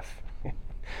like the riff.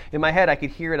 In my head, I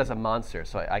could hear it as a monster.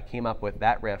 So I came up with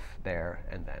that riff there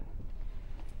and then.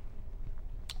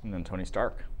 And then Tony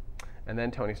Stark. And then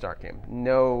Tony Stark came.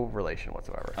 No relation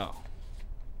whatsoever. Oh.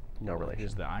 No relation.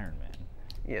 He's the Iron Man.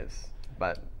 He is,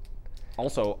 but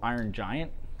Also, Iron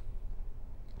Giant.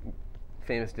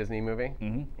 famous Disney movie.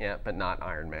 Mm-hmm. Yeah, but not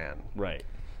Iron Man. Right.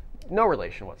 No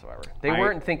relation whatsoever. They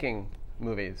weren't thinking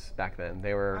movies back then.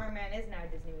 They were. Iron Man is now a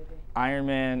Disney movie. Iron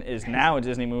Man is now a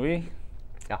Disney movie,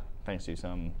 Yeah. thanks to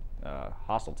some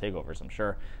hostile takeovers, I'm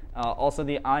sure. Also,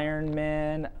 the Iron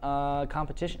Man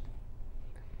competition.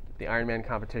 The Iron Man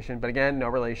competition, but again, no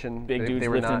relation. Big dudes they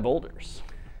were lifting not, boulders.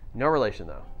 No relation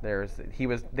though.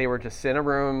 They were just in a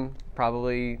room,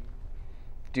 probably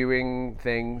doing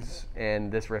things,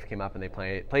 and this riff came up, and they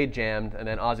played jammed, and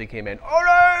then Ozzy came in. Oh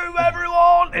no,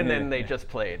 everyone! And then they just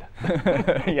played.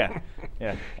 yeah.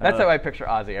 That's how I picture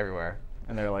Ozzy everywhere.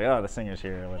 And they're like, oh, the singer's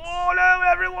here. Oh no,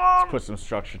 everyone! Put some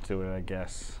structure to it, I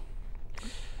guess.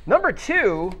 Number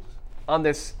 2 on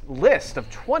this list of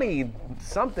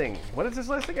 20-something. What is this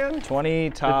list again? 20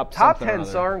 top. The top something or 10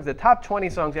 other. songs. The top 20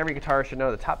 songs every guitarist should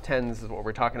know. The top 10s is what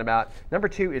we're talking about. Number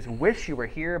 2 is "Wish You Were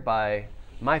Here" by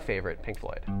my favorite, Pink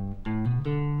Floyd.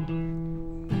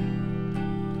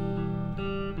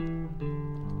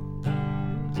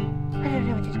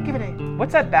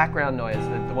 What's that background noise?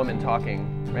 The woman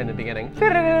talking right in the beginning.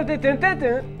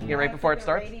 Yeah, right before it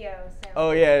starts. Radio sound.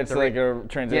 Oh yeah, it's The like a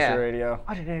transistor radio.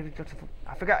 I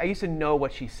forgot. I used to know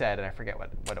what she said, and I forget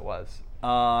what it was.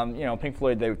 Pink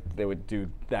Floyd, they would do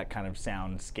that kind of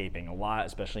soundscaping a lot,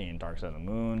 especially in Dark Side of the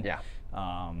Moon. Yeah.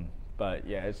 But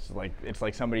yeah, it's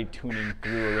like somebody tuning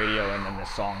through a radio, and then the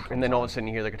song comes And then all on. of a sudden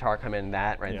you hear the guitar come in.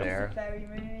 That right Yeah. there. That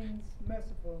remains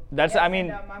merciful. That's- Yes, I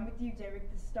mean- and, I'm with you, Derek.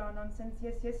 The star nonsense.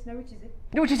 Yes, no, which is it?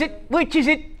 Which is it? Which is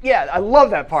it? Yeah, I love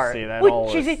that part. See, that Which all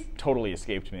is is it? totally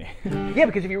escaped me. Yeah,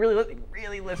 because if you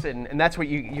really listen, and that's what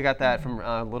you got that from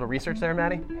a little research there,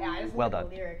 Maddie? Yeah, I just Well look at done.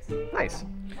 the lyrics. Nice.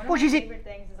 One of Which my is it? favorite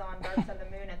things is on Dark Side of the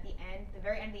Moon at the end, the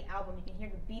very end of the album. You can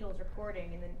hear the Beatles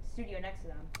recording in the studio next to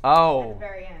them. At Oh, the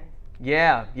very end.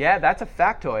 yeah, that's a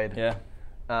factoid. yeah.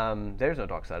 There's no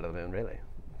Dark Side of the Moon, really.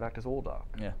 In fact, it's all dark.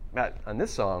 Yeah. But on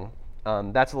this song,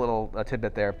 that's a little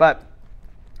tidbit there. But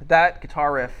that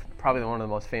guitar riff, probably one of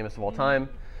the most famous of all time.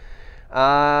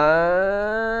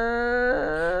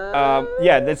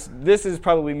 Yeah, this is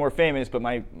probably more famous, but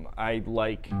I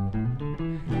like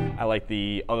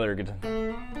the other guitar.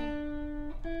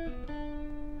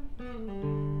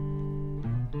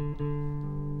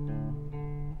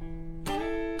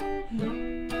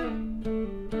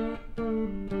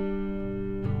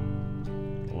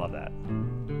 Love that.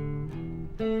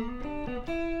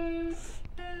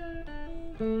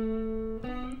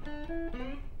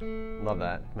 Love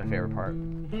that. My favorite part.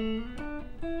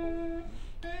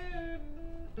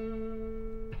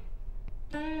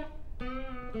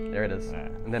 There it is.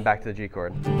 And then back to the G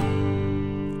chord.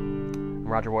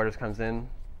 Roger Waters comes in.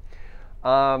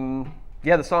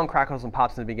 Yeah, the song crackles and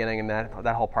pops in the beginning, and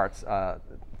that whole part's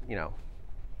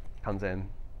comes in.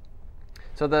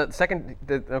 So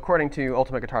according to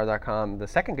UltimateGuitar.com, the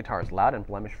second guitar is loud and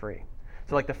blemish free.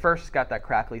 So like the first got that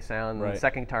crackly sound, and Right. the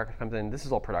second guitar comes in. This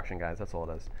is all production, guys. That's all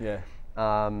it is. Yeah.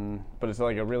 But it's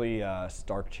like a really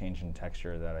stark change in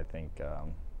texture that I think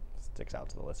sticks out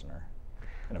to the listener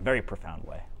in a very profound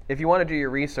way. If you want to do your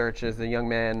research, as the young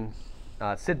man,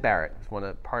 Syd Barrett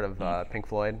was part of Pink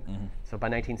Floyd. Mm-hmm. So by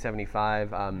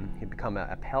 1975, he'd become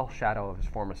a pale shadow of his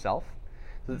former self.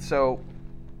 So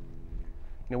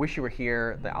 "Wish You Were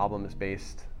Here," the album is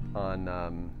based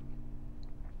on,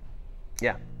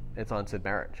 it's on Syd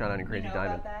Barrett, John and Crazy You know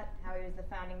Diamond. about that? How he was the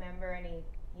founding member and he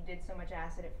did so much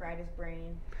acid it fried his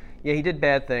brain. Yeah, he did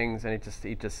bad things, and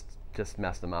he just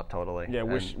messed them up totally. Yeah, And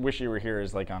wish you were here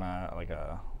is like on a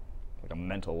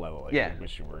mental level. Like, Yeah. I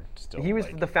wish you were still. he was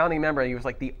like, the founding member. He was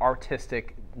like the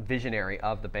artistic visionary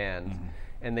of the band, Mm-hmm.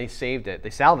 and they saved it. They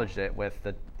salvaged it with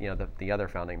the other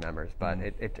founding members, but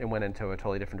Mm-hmm. it went into a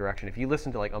totally different direction. If you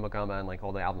listen to like Omagama and like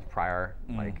all the albums prior,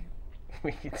 Mm-hmm. like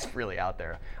it's really out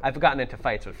there. I've gotten into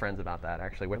fights with friends about that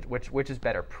actually. Which is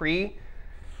better, pre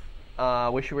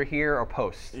 "Wish You Were Here" or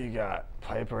post You got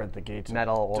Piper at the Gates of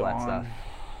metal, all that Dawn. stuff?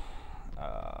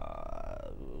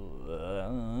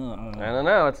 I don't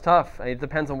know. It's tough. It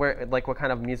depends on what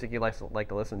kind of music you like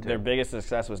to listen to. Their biggest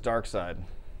success was Dark Side.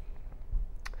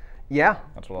 Yeah.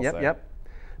 That's what I'll yep, say. Yep.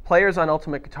 Players on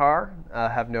Ultimate Guitar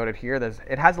have noted here that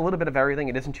it has a little bit of everything.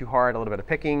 It isn't too hard, a little bit of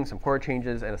picking, some chord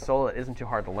changes, and a solo that isn't too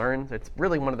hard to learn. It's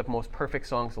really one of the most perfect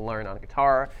songs to learn on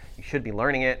guitar. You should be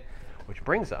learning it, which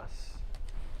brings us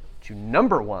to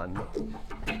number 1.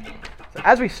 So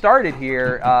as we started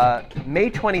here, May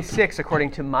 26,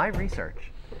 according to my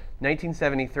research,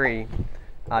 1973,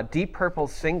 Deep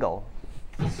Purple's single,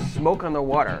 "Smoke on the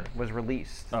Water," was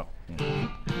released. Oh.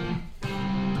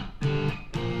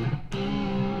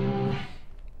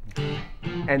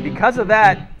 And because of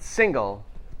that single,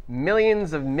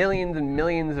 millions and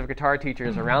millions of guitar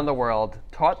teachers around the world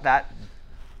taught that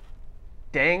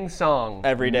dang song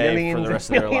Every day for millions the rest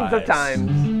and of their millions of lives.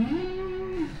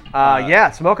 times.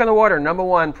 Yeah, "Smoke on the Water," number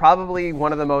 1, probably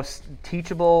one of the most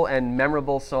teachable and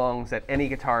memorable songs that any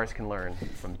guitarist can learn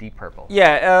from Deep Purple.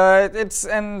 Yeah, it's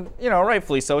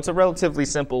rightfully so. It's a relatively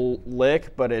simple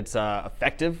lick, but it's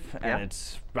effective and Yeah.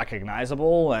 it's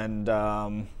recognizable, and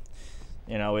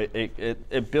You know,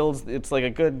 it builds. It's like a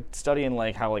good study in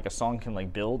like how like a song can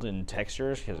like build in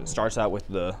textures, because it starts out with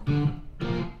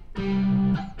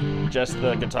just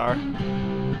the guitar,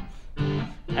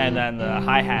 and then the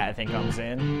hi-hat I think comes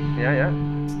in. Yeah.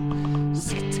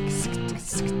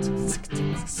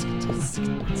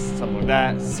 Something like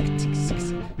that.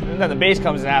 And then the bass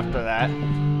comes in after that.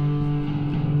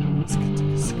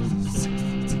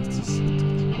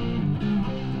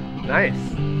 Nice.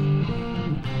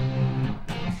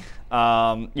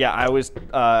 Yeah, I always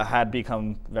had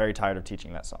become very tired of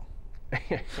teaching that song.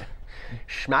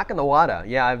 Schmack in the water.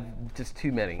 Yeah, I've just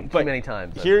too many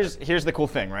times. Here's the cool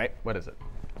thing, right? What is it?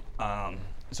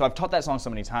 So I've taught that song so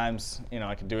many times, you know,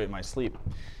 I could do it in my sleep.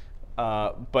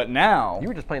 But now You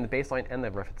were just playing the bass line and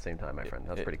the riff at the same time, my friend.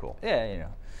 That's pretty cool. Yeah, you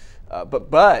know.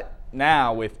 But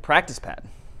now with Practice Pad,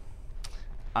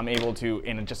 I'm able to,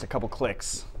 in just a couple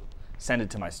clicks, send it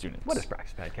to my students. What is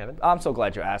Practice Pad, Kevin? I'm so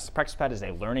glad you asked. Practice Pad is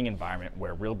a learning environment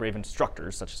where Real Brave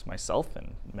instructors, such as myself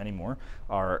and many more,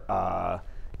 are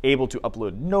able to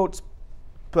upload notes,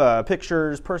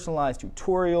 pictures, personalized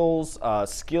tutorials,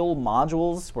 skill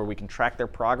modules where we can track their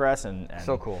progress, and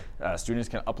So cool. Students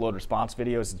can upload response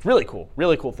videos. It's really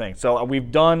cool thing. So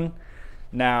we've done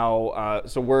now.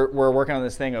 So we're working on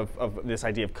this thing of this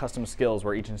idea of custom skills,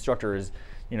 where each instructor is,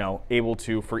 you know, able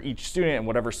to, for each student and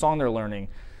whatever song they're learning,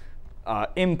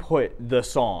 input the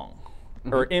song.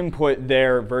 Or input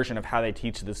their version of how they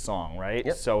teach this song, right?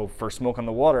 Yep. So for Smoke on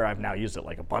the Water, I've now used it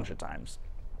like a bunch of times.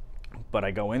 But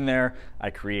I go in there,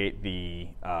 I create the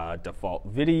default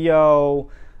video,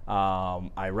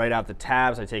 I write out the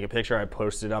tabs, I take a picture, I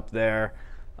post it up there.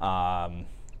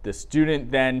 The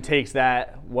student then takes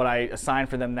that, what I assign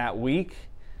for them that week,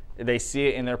 they see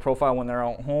it in their profile when they're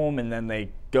at home, and then they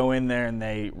go in there and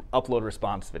they upload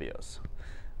response videos.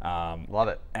 Love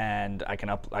it. And I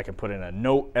can put in a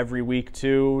note every week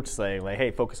too, to say like,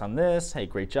 hey, focus on this. Hey,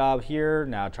 great job here.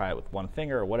 Now try it with one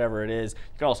finger or whatever it is.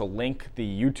 You can also link the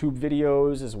YouTube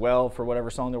videos as well for whatever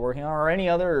song they're working on, or any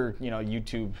other, you know,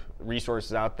 YouTube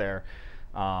resources out there.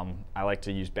 I like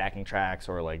to use backing tracks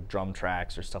or like drum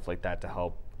tracks or stuff like that to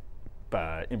help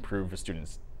improve a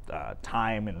student's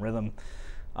time and rhythm.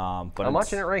 But I'm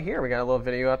watching it right here. We got a little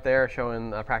video up there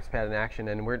showing Practice Pad in action,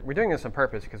 and we're doing this on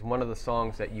purpose because one of the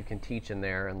songs that you can teach in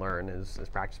there and learn is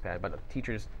Practice Pad. But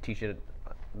teachers teach it;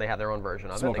 they have their own version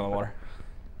of Smoke it. on the Water.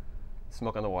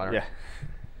 Smoke on the Water. Yeah.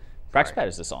 Practice Pad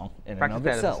is the song in Practice and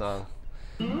Pad of is the itself.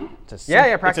 song. It's a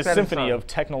Yeah, Practice it's Pad a is the symphony song. of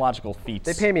technological feats.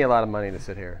 They pay me a lot of money to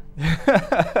sit here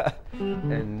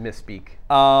and misspeak.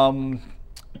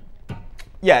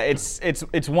 Yeah,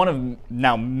 it's one of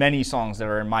now many songs that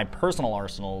are in my personal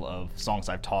arsenal of songs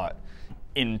I've taught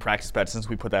in Practice Pad since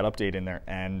we put that update in there,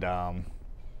 and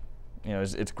you know,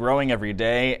 it's growing every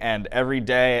day, and every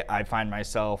day I find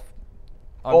myself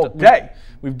All day.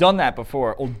 We've done that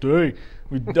before. All day.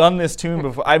 We've done this tune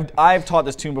before. I've taught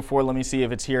this tune before. Let me see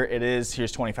if it's here. It is.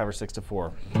 Here's 25 or 6 to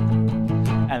 4,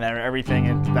 and then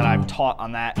everything that I've taught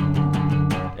on that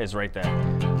is right there.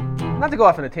 Not to go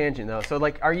off on a tangent though. So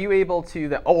like, are you able to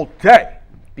the all day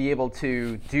be able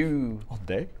to do All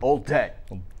day. all day?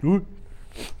 All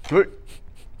day.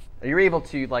 Are you able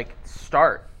to like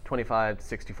start 25,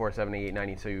 64, 78,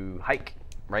 90 to hike,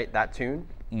 right? That tune,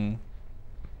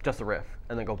 just the riff,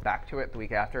 and then go back to it the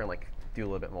week after and like do a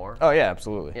little bit more. Oh yeah,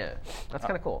 absolutely. Yeah, that's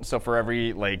kind of cool. So for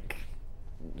every like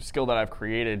skill that I've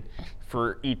created,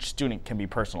 for each student can be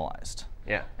personalized.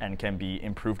 Yeah. And can be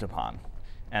improved upon.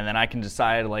 And then I can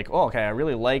decide like, oh, okay, I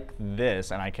really like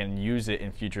this, and I can use it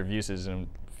in future uses and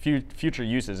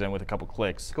with a couple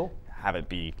clicks, Cool. have it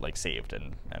be like saved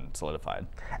and solidified.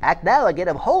 Act now, I get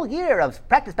a whole year of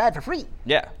Practice Pad for free.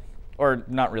 Yeah, or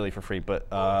not really for free, but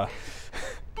but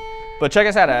check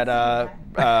us out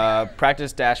at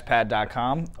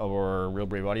practice-pad.com or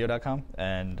realbraveaudio.com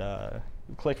and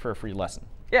click for a free lesson.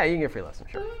 Yeah, you can get a free lesson,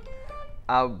 sure.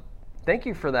 Thank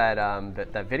you for that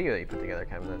that video that you put together,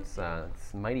 Kevin.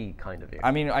 That's mighty kind of you.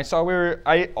 I mean,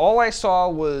 all I saw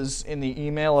was in the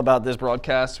email about this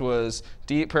broadcast was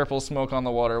Deep Purple Smoke on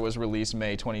the Water was released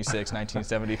May 26,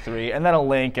 1973, and then a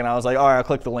link, and I was like, all right, I'll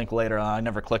click the link later. And I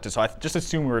never clicked it, so I just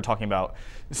assumed we were talking about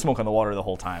Smoke on the Water the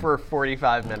whole time. For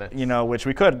 45 minutes. You know, which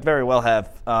we could very well have,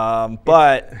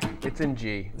 but It's in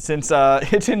G. since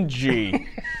it's in G.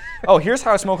 Oh, here's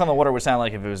how Smoke on the Water would sound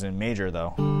like if it was in major,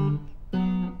 though.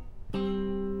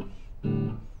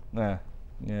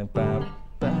 Yeah, ba,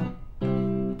 ba.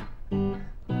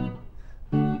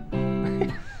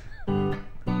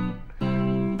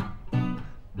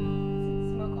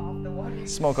 Smoke off the water.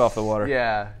 Smoke off the water.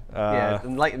 Yeah. Yeah.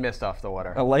 Light mist off the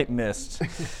water. A light mist.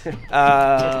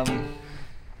 Yeah,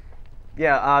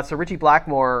 Yeah, so Richie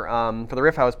Blackmore, for the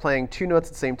riff, I was playing 2 notes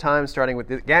at the same time, starting with,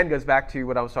 again, goes back to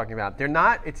what I was talking about.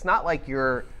 It's not like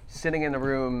you're sitting in the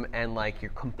room and like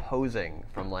you're composing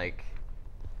from like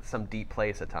some deep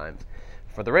place at times.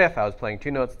 For the riff, I was playing 2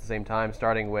 notes at the same time,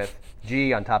 starting with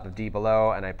G on top of D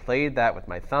below, and I played that with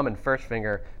my thumb and first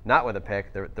finger, not with a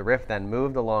pick. The riff then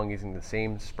moved along using the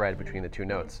same spread between the 2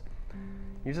 notes.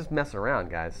 You just mess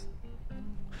around, guys.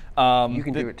 You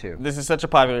can do it too. This is such a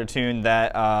popular tune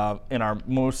that in our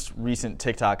most recent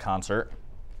TikTok concert,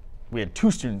 we had 2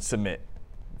 students submit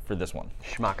for this one.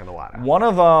 Schmuck in the water. One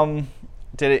of them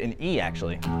did it in E,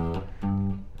 actually.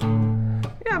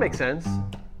 Yeah, makes sense.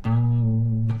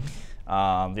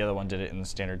 The other one did it in the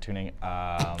standard tuning.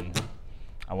 I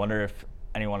wonder if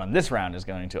anyone on this round is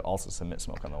going to also submit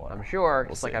Smoke on the Water. I'm sure,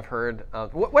 We'll just like see. I've heard.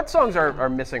 What songs are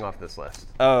missing off this list?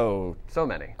 Oh, So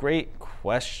many. great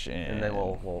question. And then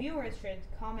we'll Viewers should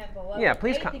comment below. Yeah, what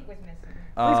please they think was missing.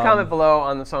 please comment below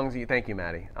on the songs thank you,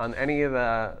 Maddie. On any of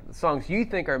the songs you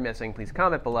think are missing, please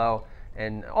comment below.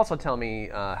 And also tell me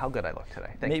how good I look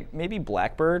today. Thank you. Maybe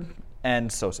Blackbird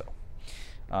and So-So.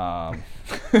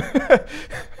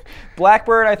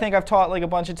 Blackbird, I think I've taught like a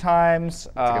bunch of times.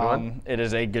 a good one. It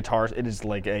is a guitar. It is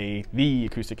like the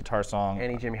acoustic guitar song.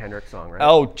 Any Jimi Hendrix song, right?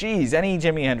 Oh, geez, any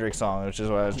Jimi Hendrix song, which is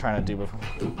what I was trying to do before.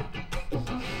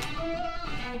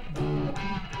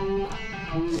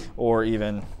 Or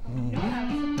even. You know,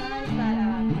 I'm surprised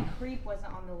that Creep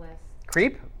wasn't on the list.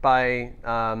 Creep by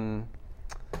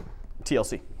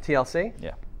TLC. TLC?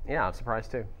 Yeah. Yeah, I'm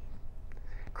surprised too.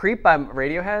 Creep by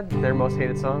Radiohead, their most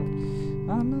hated song.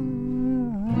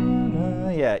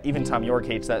 Yeah, even Tom York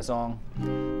hates that song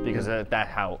because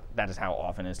that is how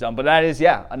often it's done. But that is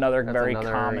another That's very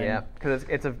another, common. Yeah, because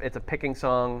it's a picking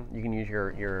song. You can use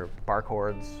your bar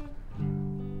chords.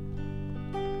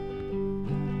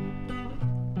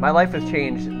 My life has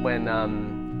changed when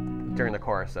during the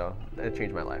chorus, so it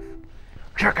changed my life.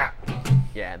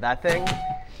 Yeah, that thing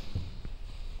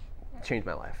changed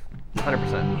my life,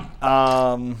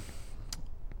 100%.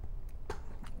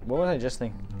 What was I just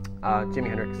thinking? Jimi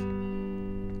Hendrix.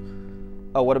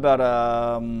 Oh, what about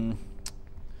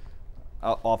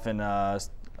often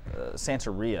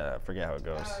Santeria? I forget how it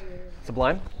goes.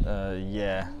 Sublime.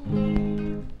 Yeah.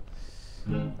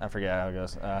 I forget how it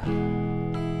goes.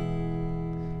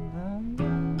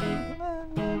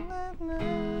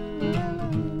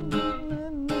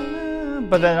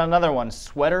 But then another one,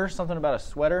 Sweater, something about a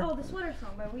sweater. Oh, the Sweater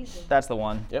Song by Weezer. That's the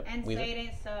one. Yep. And Weezer. Say It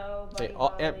Ain't So, Say- Buddy all-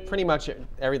 Holly. pretty much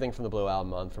everything from the Blue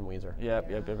Album from Weezer. Yep.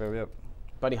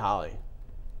 Buddy Holly.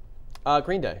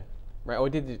 Green Day. Right. Oh, we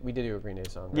did do a Green Day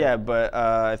song. Right? Yeah, but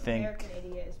I think American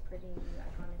Idiot is pretty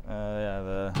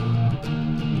iconic.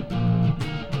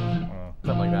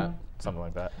 Something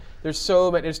like that. that.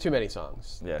 There's too many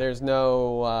songs. Yeah. There's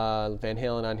no Van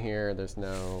Halen on here. There's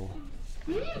no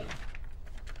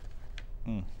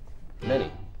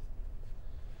many.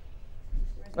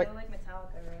 There's Like- no like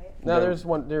Metallica, right? No, there's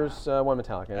one. There's one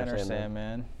Metallica. Enter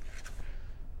Sandman.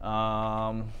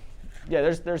 Sandman. Yeah,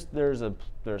 there's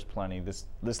plenty. This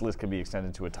list could be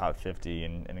extended to a top 50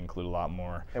 and include a lot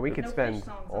more. And we could No spend Fish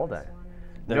songs all on day. this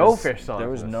one. No Fish songs There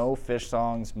was on this. no Fish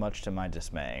songs, much to my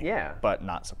dismay. Yeah. But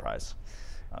not surprise.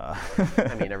 I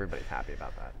mean, everybody's happy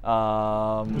about that.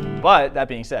 But that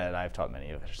being said, I've taught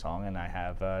many a Fish song, and I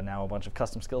have now a bunch of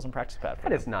custom skills and practice pad for That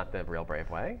them. is not the real brave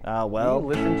way. Well,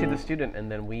 we listen to the student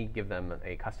and then we give them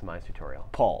a customized tutorial.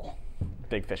 Paul,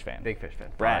 big Fish fan. Big Fish fan.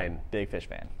 Brad, Fine. big Fish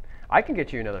fan. I can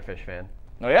get you another Fish fan.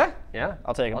 Oh yeah? Yeah.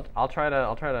 I'll take him. I'll try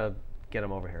to get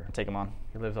him over here. Take him on.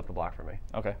 He lives up the block from me.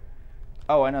 Okay.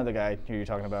 Oh, I know the guy who you're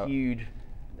talking about. Huge.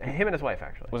 Him and his wife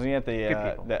actually. Wasn't he at Good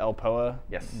people. the El Poa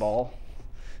Yes. ball?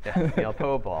 Yeah, the El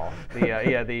Poa ball. They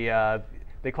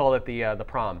call it the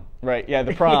prom. Right. Yeah,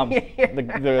 the prom,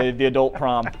 the adult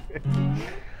prom.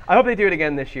 I hope they do it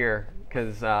again this year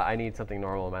because I need something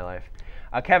normal in my life.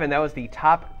 Kevin, that was the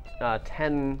top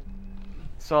 10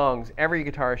 songs every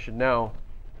guitarist should know.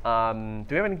 Do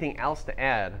we have anything else to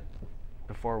add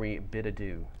before we bid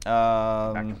adieu?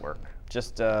 Back to work.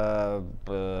 Just Say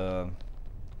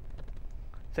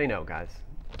no, guys.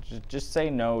 just say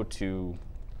no to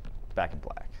Back in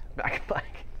Black. Back in Black.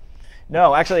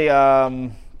 No, actually,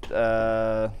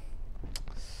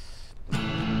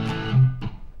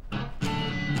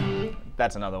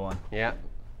 that's another one. Yeah.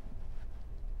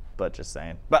 But just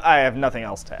saying. But I have nothing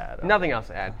else to add. Nothing else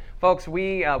to add. Folks,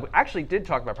 we actually did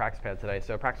talk about Practice Pad today.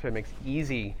 So Practice Pad makes it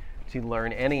easy to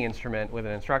learn any instrument with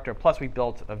an instructor. Plus, we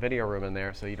built a video room in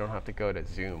there, so you don't have to go to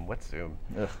Zoom. What's Zoom?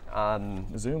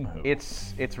 Zoom who?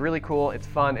 It's really cool. It's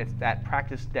fun. It's at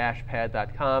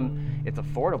practice-pad.com. It's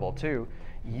affordable too.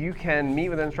 You can meet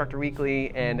with an instructor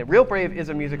weekly, and Real Brave is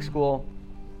a music school.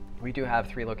 We do have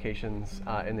 3 locations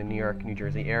in the New York, New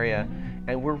Jersey area,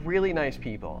 and we're really nice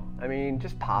people. I mean,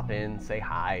 just pop in, say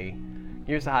hi,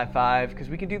 here's a high five, because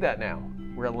we can do that now.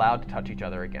 We're allowed to touch each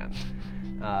other again.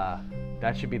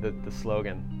 That should be the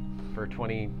slogan for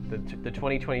the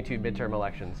 2022 midterm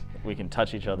elections. We can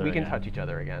touch each other. We can touch each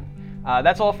other again.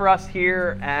 That's all for us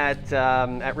here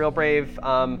at Real Brave.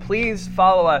 Please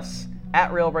follow us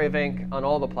at Real Brave Inc. on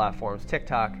all the platforms: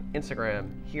 TikTok,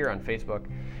 Instagram, here on Facebook.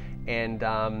 And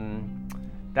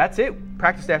that's it.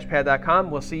 Practice-pad.com.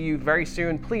 We'll see you very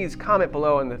soon. Please comment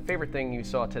below on the favorite thing you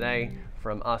saw today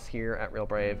from us here at Real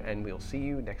Brave, and we'll see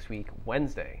you next week,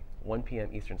 Wednesday, 1 p.m.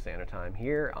 Eastern Standard Time,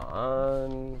 here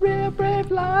on Real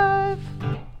Brave Live.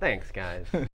 Thanks, guys.